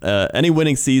season. Any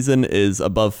winning season is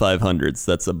above 500.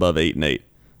 So that's above 8-8.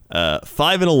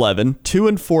 5-11,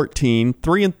 2-14,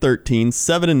 3-13,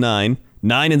 7-9,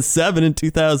 9-7 in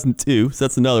 2002. So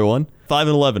that's another one.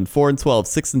 5-11,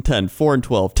 4-12, 6-10,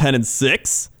 4-12,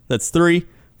 10-6. That's 3.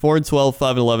 4-12,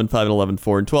 5-11, 5-11,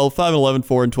 4-12, 5-11,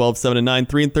 4-12,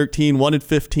 7-9, 3-13,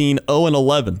 1-15,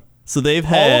 0-11. So they've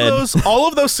had all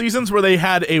of those seasons where they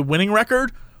had a winning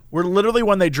record were literally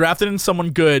when they drafted in someone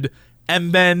good,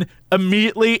 and then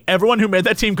immediately everyone who made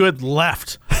that team good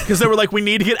left because they were like, we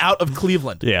need to get out of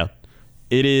Cleveland. Yeah.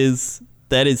 That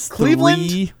is Cleveland?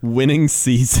 3 winning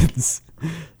seasons.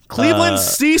 Cleveland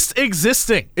ceased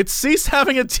existing. It ceased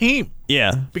having a team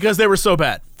Yeah. because they were so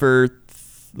bad. For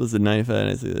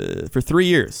 95? For 3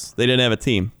 years, they didn't have a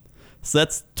team. So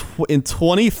that's in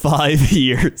 25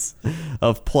 years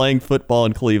of playing football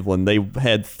in Cleveland, they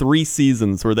had 3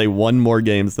 seasons where they won more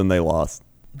games than they lost.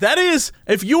 That is,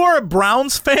 if you are a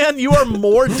Browns fan, you are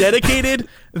more dedicated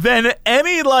than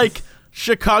any, like,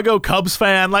 Chicago Cubs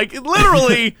fan. Like,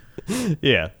 literally,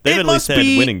 Yeah. They've It at least must had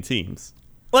be- winning teams.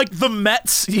 like, the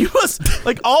Mets,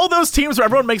 like, all those teams where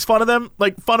everyone makes fun of them,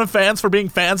 like, fun of fans for being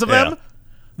fans of them, Yeah.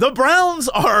 the Browns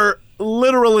are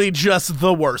literally just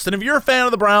the worst. And if you're a fan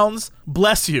of the Browns,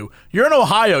 bless you. You're in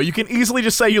Ohio. You can easily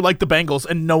just say you like the Bengals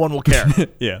and no one will care.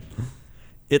 Yeah.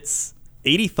 It's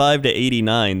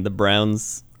 85-89. The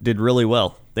Browns did really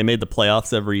well. They made the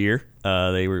playoffs every year.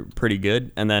 They were pretty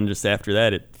good. And then just after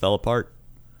that, it fell apart.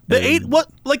 The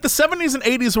 70s and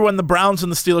 80s were when the Browns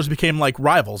and the Steelers became like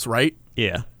rivals, right?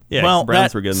 Yeah. Yeah. Well, the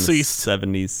Browns that were good in the ceased.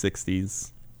 70s,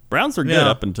 60s. Browns were good Yeah.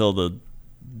 up until the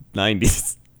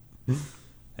 90s.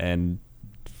 And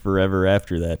forever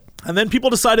after that. And then people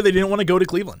decided they didn't want to go to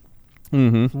Cleveland.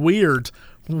 Mm-hmm. Weird.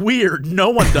 No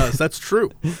one does. That's true.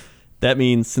 That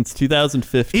means since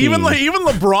 2015. Even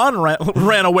LeBron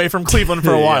ran away from Cleveland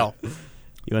for a Yeah. while.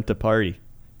 You went to party.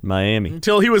 Miami.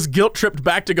 Until he was guilt-tripped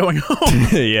back to going home.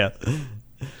 Yeah.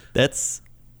 That's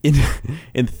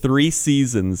in 3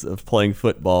 seasons of playing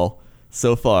football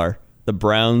so far, the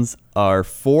Browns are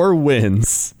 4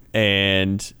 wins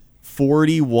and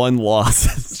 41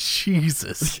 losses.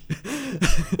 Jesus.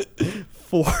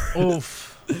 4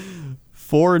 Oof.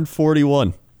 4 and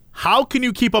 41. How can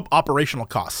you keep up operational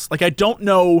costs? Like, I don't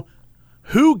know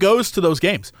who goes to those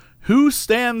games. Who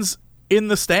stands in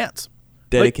the stands?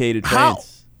 Dedicated Like, how?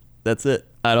 fans. That's it.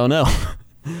 I don't know.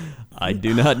 I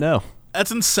do not know.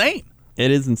 That's insane.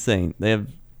 It is insane. They have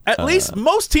At least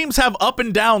most teams have up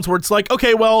and downs where it's like,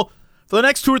 okay, well, for the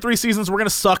next 2 or 3 seasons, we're going to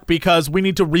suck because we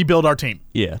need to rebuild our team.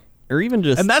 yeah. Or even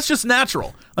just And that's just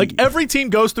natural. Like, every team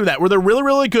goes through that where they're really,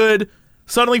 really good,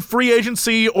 suddenly free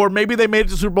agency, or maybe they made it to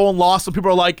the Super Bowl and lost, and people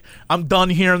are like, I'm done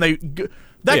here, and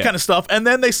that Yeah. kind of stuff, and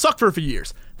then they suck for a few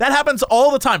years. That happens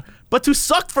all the time. But to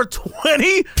suck for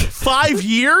 25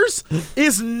 years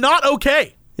is not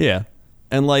okay. Yeah.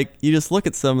 And, like, you just look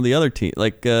at some of the other teams.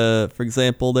 Like, for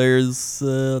example, there's,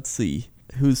 let's see,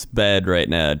 who's bad right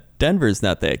now? Denver's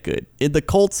not that good. The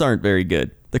Colts aren't very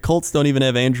good. The Colts don't even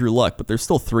have Andrew Luck, but they're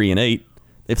still 3-8.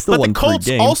 They've still But won the Colts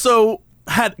 3 games. also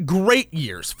had great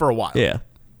years for a while. Yeah.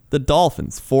 The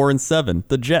Dolphins, 4-7.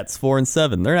 The Jets,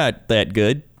 4-7. They're not that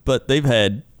good, but they've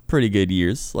had pretty good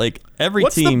years. Like, every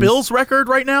What's team. the Bills' record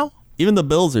right now? Even the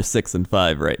Bills are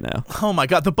 6-5 right now. Oh, my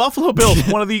God. The Buffalo Bills,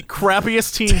 one of the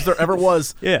crappiest teams there ever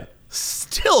was, Yeah.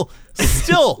 still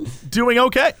doing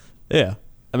okay. Yeah.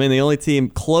 I mean, the only team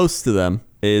close to them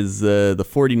is the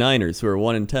 49ers, who are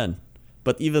 1-10.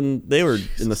 But even they were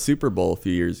in the Super Bowl a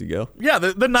few years ago. Yeah,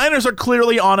 the Niners are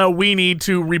clearly on a we need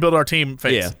to rebuild our team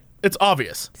phase. Yeah. It's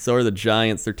obvious. So are the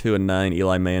Giants. They're 2-9.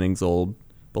 Eli Manning's old.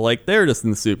 But, like, they're just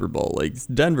in the Super Bowl. Like,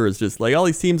 Denver is just, like, all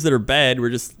these teams that are bad were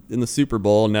just in the Super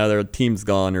Bowl, and now their team's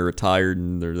gone or retired,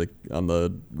 and they're, like, on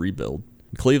the rebuild.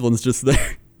 Cleveland's just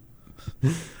there.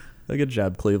 Good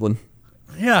job, Cleveland.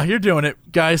 Yeah, you're doing it,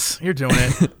 guys. You're doing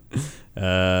it.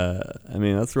 I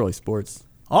mean, that's really sports.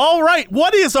 All right,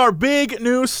 what is our big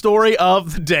news story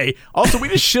of the day? Also, we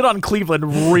just shit on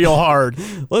Cleveland real hard.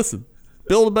 Listen,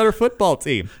 build a better football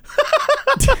team.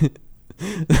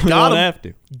 We Got don't 'em. have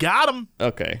to. Got him.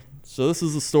 Okay, so this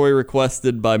is a story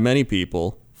requested by many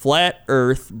people. Flat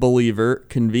Earth believer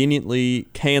conveniently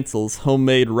cancels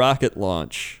homemade rocket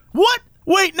launch. What?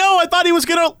 Wait, no, I thought he was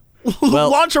going to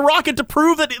Well- launch a rocket to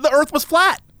prove that the Earth was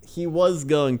flat. He was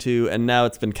going to, and now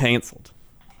it's been canceled.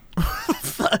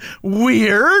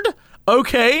 Weird.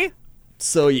 Okay.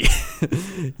 So, yeah.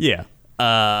 yeah.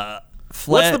 Flat,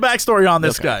 What's the backstory on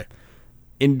this Okay. guy?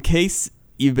 In case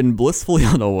you've been blissfully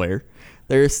unaware,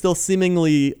 there are still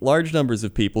seemingly large numbers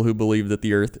of people who believe that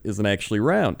the Earth isn't actually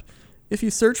round. If you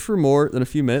search for more than a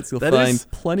few minutes, you'll That find is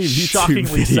plenty of YouTube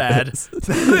shockingly sad.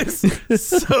 videos That is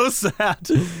so sad.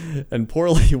 and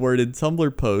poorly worded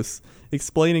Tumblr posts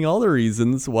explaining all the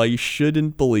reasons why you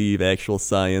shouldn't believe actual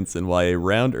science and why a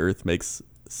round Earth makes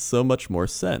so much more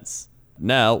sense.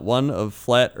 Now, one of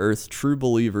Flat Earth's true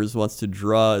believers wants to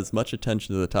draw as much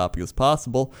attention to the topic as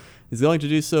possible. He's going to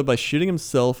do so by shooting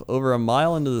himself over a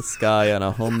mile into the sky on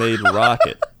a homemade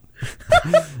rocket.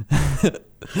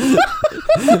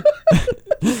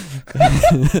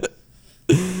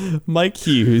 Mike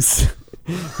Hughes,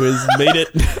 who has made it.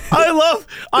 I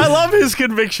love his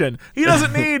conviction. He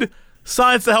doesn't need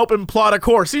science to help him plot a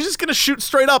course. He's just going to shoot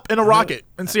straight up in a rocket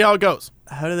and see how it goes.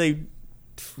 How do they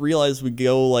realize we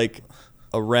go like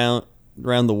around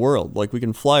the world? Like we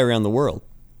can fly around the world.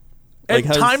 Like,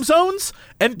 And how's- time zones?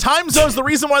 And time zones, the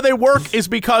reason why they work is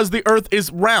because the Earth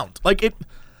is round. Like it.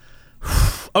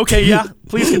 Okay, yeah.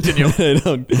 Please continue. I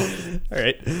don't. All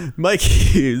right. Mike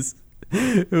Hughes,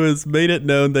 who has made it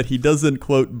known that he doesn't,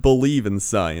 quote, believe in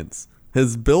science,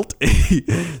 has built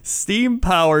a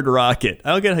steam-powered rocket.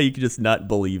 I don't get how you can just not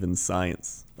believe in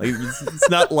science. Like, it's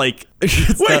not like...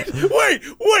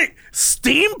 Wait.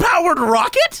 Steam-powered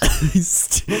rocket?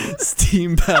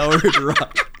 Steam-powered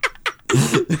rocket.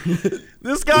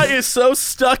 This guy is so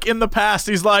stuck in the past.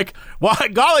 He's like, well,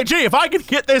 golly gee, if I can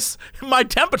get my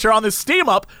temperature on this steam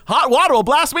up, hot water will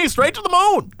blast me straight to the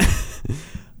moon.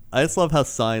 I just love how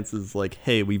science is like,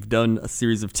 hey, we've done a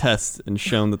series of tests and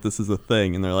shown that this is a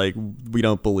thing. And they're like, we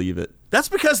don't believe it. That's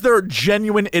because there are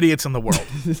genuine idiots in the world.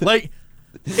 Like,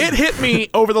 it hit me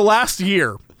over the last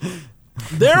year.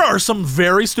 There are some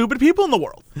very stupid people in the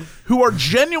world who are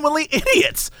genuinely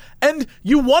idiots. And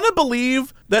you want to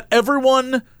believe that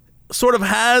everyone sort of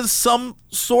has some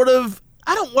sort of,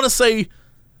 I don't want to say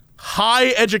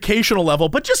high educational level,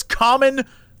 but just common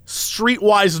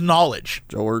streetwise knowledge.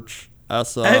 George. I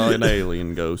saw an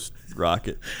alien ghost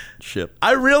rocket ship.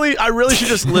 I really should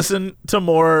just listen to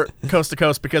more Coast to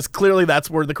Coast because clearly that's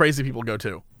where the crazy people go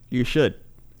to. You should.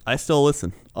 I still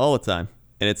listen all the time,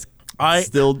 and it's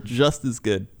still just as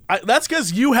good. That's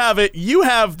because you have it. You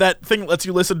have that thing that lets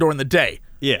you listen during the day.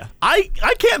 Yeah. I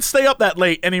can't stay up that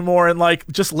late anymore and like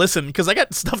just listen because I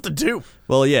got stuff to do.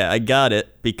 Well, yeah, I got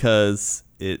it because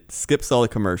it skips all the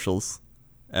commercials,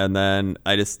 and then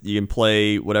you can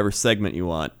play whatever segment you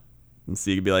want. And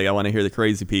so you can be like, I want to hear the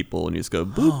crazy people, and you just go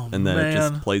boop, and then it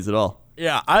just plays it all.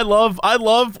 Yeah, I love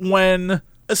when,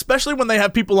 especially when they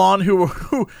have people on who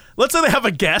let's say they have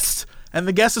a guest, and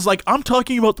the guest is like, I'm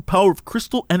talking about the power of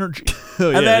crystal energy. Oh,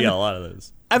 yeah, and then, we got a lot of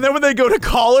those. And then when they go to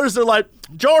callers, they're like,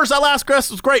 George, that last guest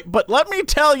was great, but let me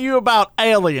tell you about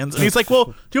aliens. And he's like, well,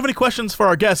 do you have any questions for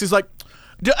our guest? He's like,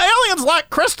 do aliens like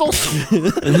crystals?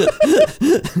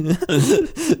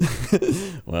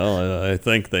 Well, I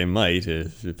think they might,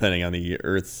 depending on the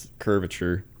Earth's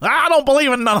curvature. I don't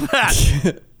believe in none of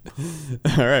that.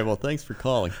 All right, well, thanks for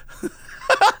calling.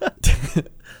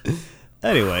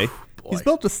 Anyway, he's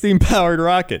built a steam-powered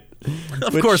rocket.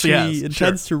 Of course he has. He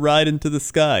intends to ride into the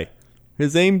sky.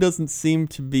 His aim doesn't seem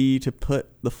to be to put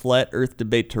the flat Earth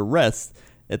debate to rest.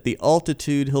 At the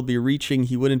altitude he'll be reaching,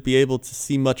 he wouldn't be able to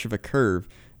see much of a curve.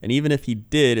 And even if he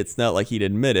did, it's not like he'd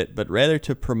admit it, but rather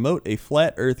to promote a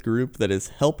flat Earth group that is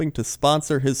helping to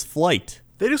sponsor his flight.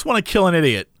 They just want to kill an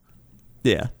idiot.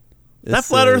 Yeah. That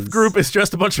flat Earth group is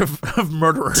just a bunch of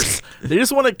murderers. They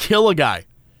just want to kill a guy.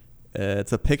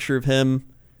 It's a picture of him.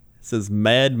 It says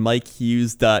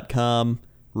madmikehughes.com.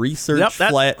 Research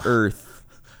flat Earth.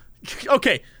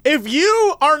 Okay, if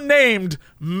you are named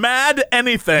Mad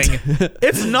Anything,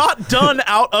 it's not done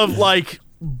out of like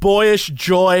boyish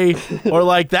joy or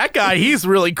like that guy, he's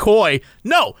really coy.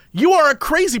 No, you are a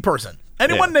crazy person.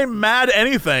 Anyone named Mad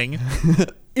Anything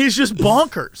is just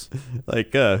bonkers.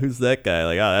 Like, who's that guy?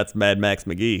 Like, oh, that's Mad Max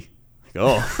McGee.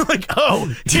 Like,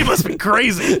 He must be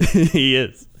crazy. He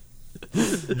is.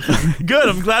 Good.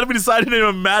 I'm glad we decided to name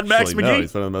him Mad Max McGee. No,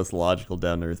 he's one of the most logical,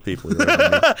 down-to-earth people you've ever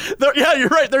met. Yeah, you're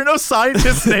right. There are no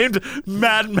scientists named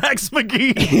Mad Max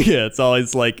McGee. Yeah, it's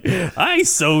always like, I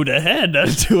sewed a head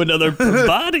to another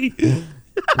body.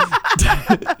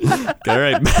 All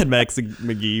right, Mad Max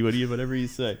McGee, whatever you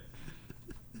say.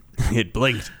 It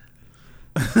blinked.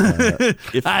 I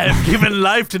have given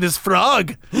life to this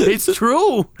frog. It's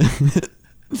true.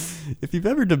 If you've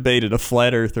ever debated a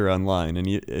flat earther online, and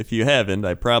if you haven't,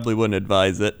 I probably wouldn't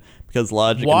advise it because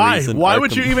logic and reason. Why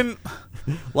would you even?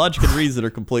 Logic and reason are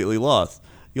completely lost.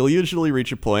 You'll usually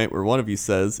reach a point where one of you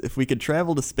says, if we could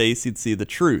travel to space, you'd see the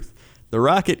truth. The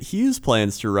rocket Hughes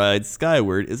plans to ride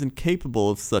skyward isn't capable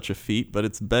of such a feat, but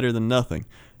it's better than nothing.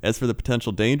 As for the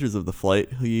potential dangers of the flight,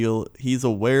 he's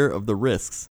aware of the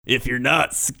risks. If you're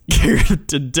not scared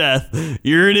to death,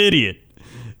 you're an idiot.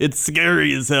 It's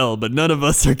scary as hell, but none of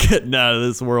us are getting out of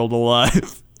this world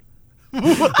alive.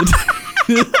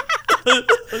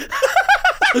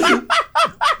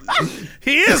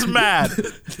 He is mad.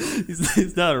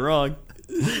 He's not wrong.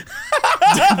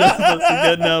 None of us are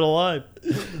getting out alive.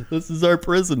 This is our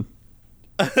prison.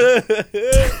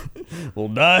 We'll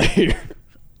die here.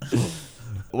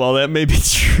 While that may be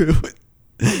true,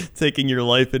 taking your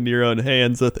life into your own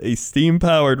hands with a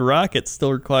steam-powered rocket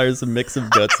still requires a mix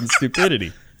of guts and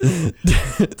stupidity.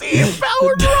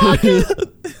 Steam-powered rocket.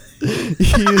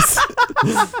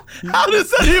 How does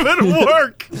that even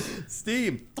work?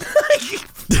 Steam.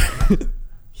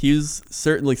 Hughes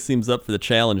certainly seems up for the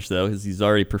challenge, though, as he's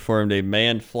already performed a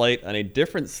manned flight on a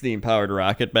different steam-powered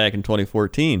rocket back in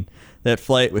 2014. That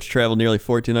flight, which traveled nearly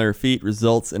 1,400 feet,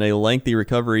 results in a lengthy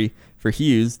recovery for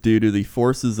Hughes due to the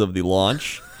forces of the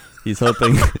launch. He's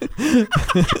hoping...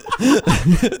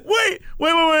 Wait.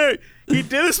 He did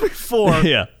this before.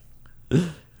 Yeah.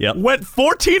 Yep. Went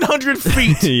 1,400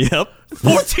 feet. Yep.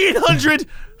 1,400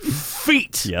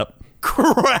 feet. Yep.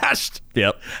 Crashed.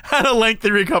 Yep. Had a lengthy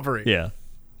recovery. Yeah.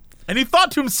 And he thought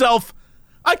to himself,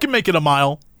 I can make it a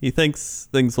mile. He thinks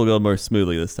things will go more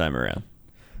smoothly this time around.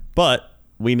 But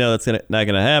we know that's not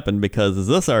going to happen because, as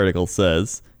this article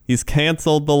says, he's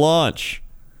canceled the launch.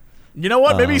 You know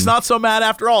what? Maybe he's not so mad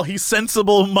after all. He's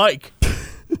sensible Mike.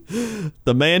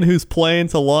 The man who's planning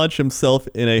to launch himself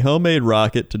in a homemade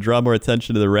rocket to draw more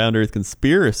attention to the round Earth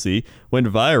conspiracy went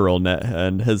viral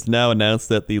and has now announced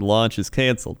that the launch is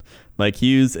canceled. Mike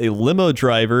Hughes, a limo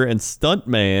driver and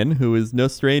stuntman who is no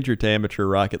stranger to amateur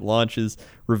rocket launches,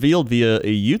 revealed via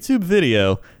a YouTube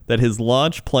video that his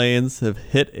launch plans have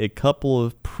hit a couple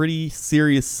of pretty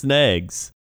serious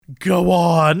snags. Go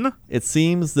on. It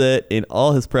seems that in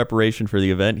all his preparation for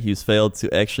the event, Hughes failed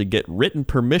to actually get written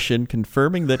permission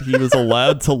confirming that he was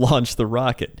allowed to launch the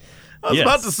rocket. I was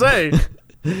about to say.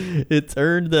 It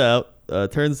turns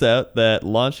out that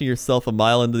launching yourself a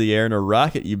mile into the air in a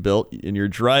rocket you built in your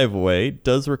driveway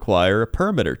does require a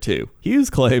permit or two. Hughes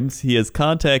claims he has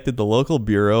contacted the local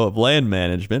Bureau of Land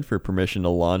Management for permission to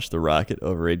launch the rocket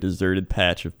over a deserted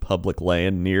patch of public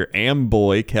land near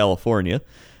Amboy, California,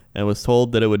 and was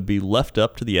told that it would be left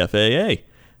up to the FAA.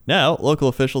 Now, local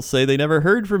officials say they never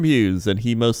heard from Hughes, and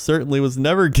he most certainly was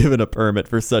never given a permit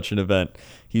for such an event.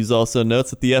 Hughes also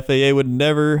notes that the FAA would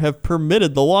never have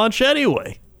permitted the launch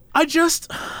anyway.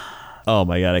 Oh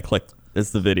my god, I clicked.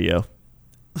 It's the video.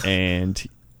 And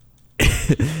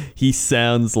he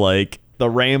sounds like the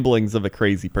ramblings of a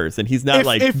crazy person. He's not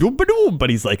but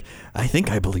he's like, I think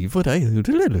I believe what I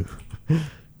do.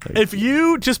 If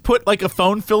you just put like a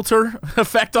phone filter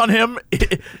effect on him,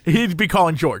 he'd be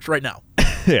calling George right now.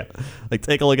 Yeah. Like,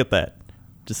 take a look at that.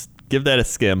 Just give that a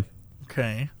skim.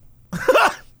 Okay.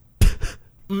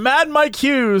 Mad Mike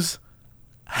Hughes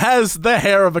has the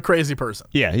hair of a crazy person.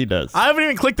 Yeah, he does. I haven't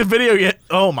even clicked the video yet.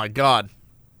 Oh my god.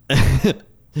 Is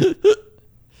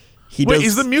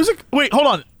the music? Wait, hold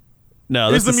on.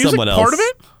 No, this is someone else part of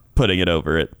it? putting it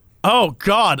over it. Oh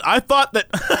god, I thought the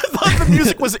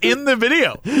music was in the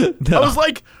video. No. I was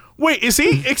like, wait, is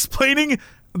he explaining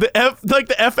the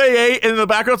FAA and in the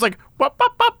background? It's like, wop,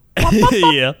 wop, wop, wop, wop,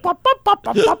 yeah. wop, wop, wop,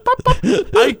 wop, wop, wop.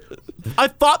 I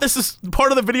thought this is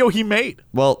part of the video he made.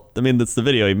 Well, I mean, that's the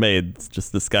video he made. It's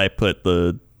just this guy put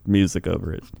the music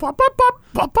over it.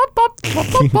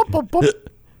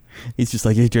 He's just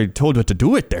like, I told what to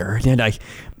do it there, and I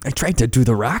tried to do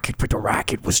the rocket, but the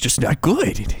rocket was just not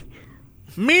good.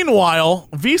 Meanwhile,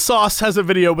 Vsauce has a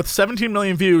video with 17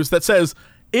 million views that says,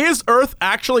 "Is Earth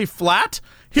actually flat?"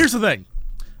 Here's the thing.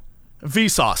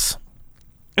 Vsauce.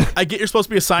 I get you're supposed to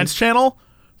be a science channel,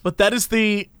 but that is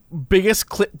the biggest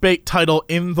clickbait title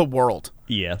in the world.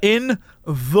 Yeah. In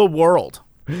the world.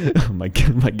 Oh my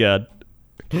god.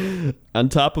 On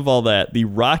top of all that, the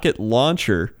rocket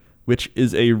launcher, which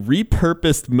is a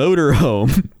repurposed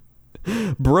motorhome,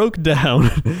 broke down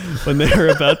when they were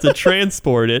about to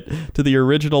transport it to the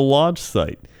original launch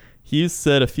site. Hughes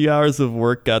said a few hours of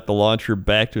work got the launcher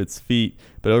back to its feet,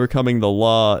 but overcoming the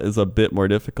law is a bit more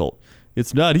difficult.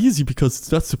 It's not easy because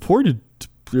it's not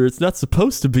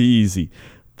supposed to be easy,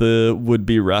 the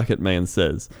would-be rocket man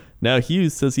says. Now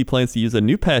Hughes says he plans to use a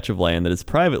new patch of land that is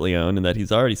privately owned and that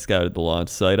he's already scouted the launch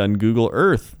site on Google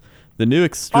Earth. The new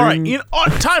extreme... All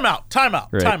right, time out.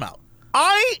 Right. Time out.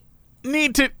 I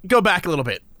need to go back a little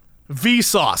bit.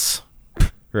 Vsauce.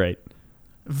 Right.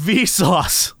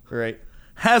 Vsauce. Right.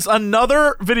 Has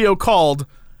another video called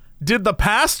 "Did the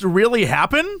Past Really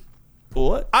Happen?"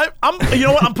 What? I'm you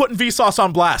know what? I'm putting Vsauce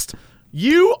on blast.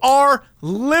 You are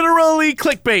literally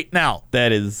clickbait now.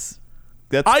 That's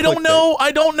I don't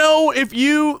know if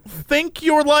you think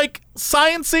you're like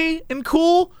sciencey and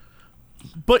cool,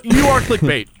 but you are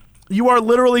clickbait. You are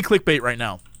literally clickbait right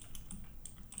now.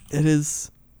 It is.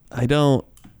 They've become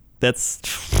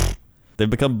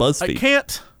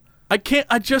BuzzFeed.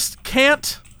 I just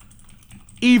can't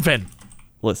even.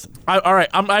 Listen. All right,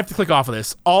 I have to click off of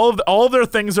this. All of their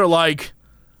things are like,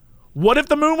 what if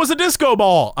the moon was a disco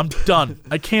ball? I'm done.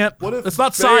 I can't. That's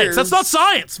not science. That's not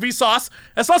science, Vsauce.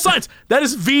 That's not science. That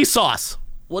is Vsauce.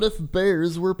 What if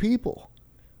bears were people?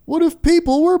 What if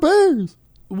people were bears?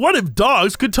 What if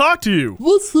dogs could talk to you?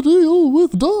 What's the deal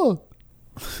with dog?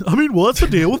 I mean, what's the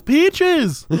deal with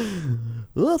peaches?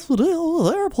 What's the deal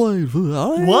with airplane food?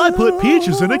 Why put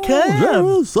peaches in a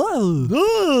can?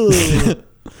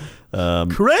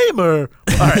 Kramer.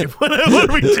 All right, what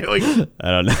are we doing?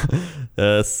 I don't know.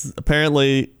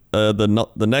 Apparently,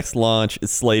 the next launch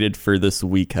is slated for this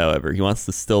week. However, he wants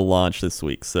to still launch this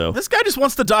week. So this guy just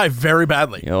wants to die very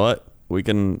badly. You know what? We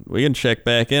can check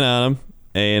back in on him.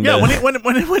 And yeah,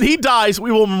 when he dies,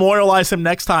 we will memorialize him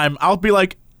next time. I'll be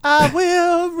like, I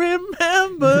will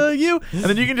remember you, and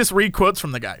then you can just read quotes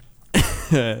from the guy.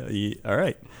 All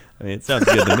right. I mean, it sounds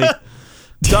good to me.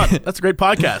 Done. That's a great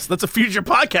podcast. That's a future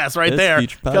podcast right there.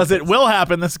 Because it will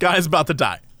happen. This guy's about to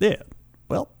die. Yeah.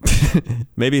 Well,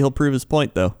 maybe he'll prove his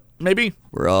point, though. Maybe.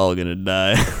 We're all going to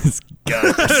die.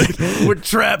 We're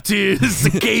trapped here. It's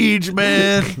a cage,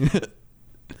 man.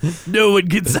 No one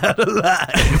gets out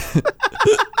alive.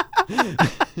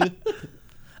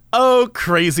 Oh,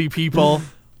 crazy people.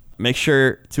 Make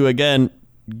sure to, again,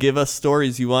 give us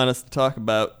stories you want us to talk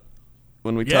about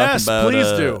when we talk about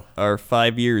please do. Our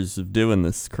 5 years of doing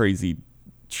this crazy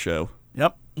show.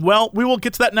 Yep. Well, we will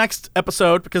get to that next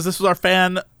episode because this was our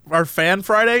fan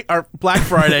Friday, our Black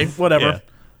Friday, whatever.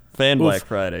 Yeah. Black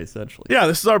Friday, essentially. Yeah,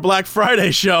 this is our Black Friday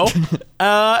show.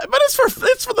 But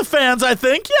it's for the fans, I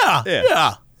think.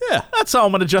 Yeah. Yeah. That's how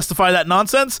I'm going to justify that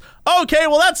nonsense. Okay,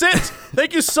 well, that's it.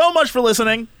 Thank you so much for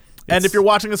listening. And if you're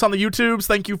watching this on the YouTubes,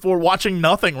 thank you for watching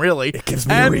nothing, really. It gives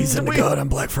me a reason to go out on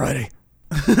Black Friday.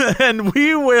 And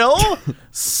we will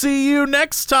see you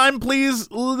next time. Please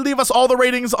leave us all the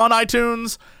ratings on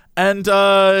iTunes. And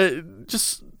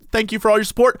just thank you for all your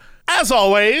support. As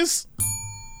always,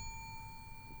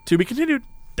 to be continued.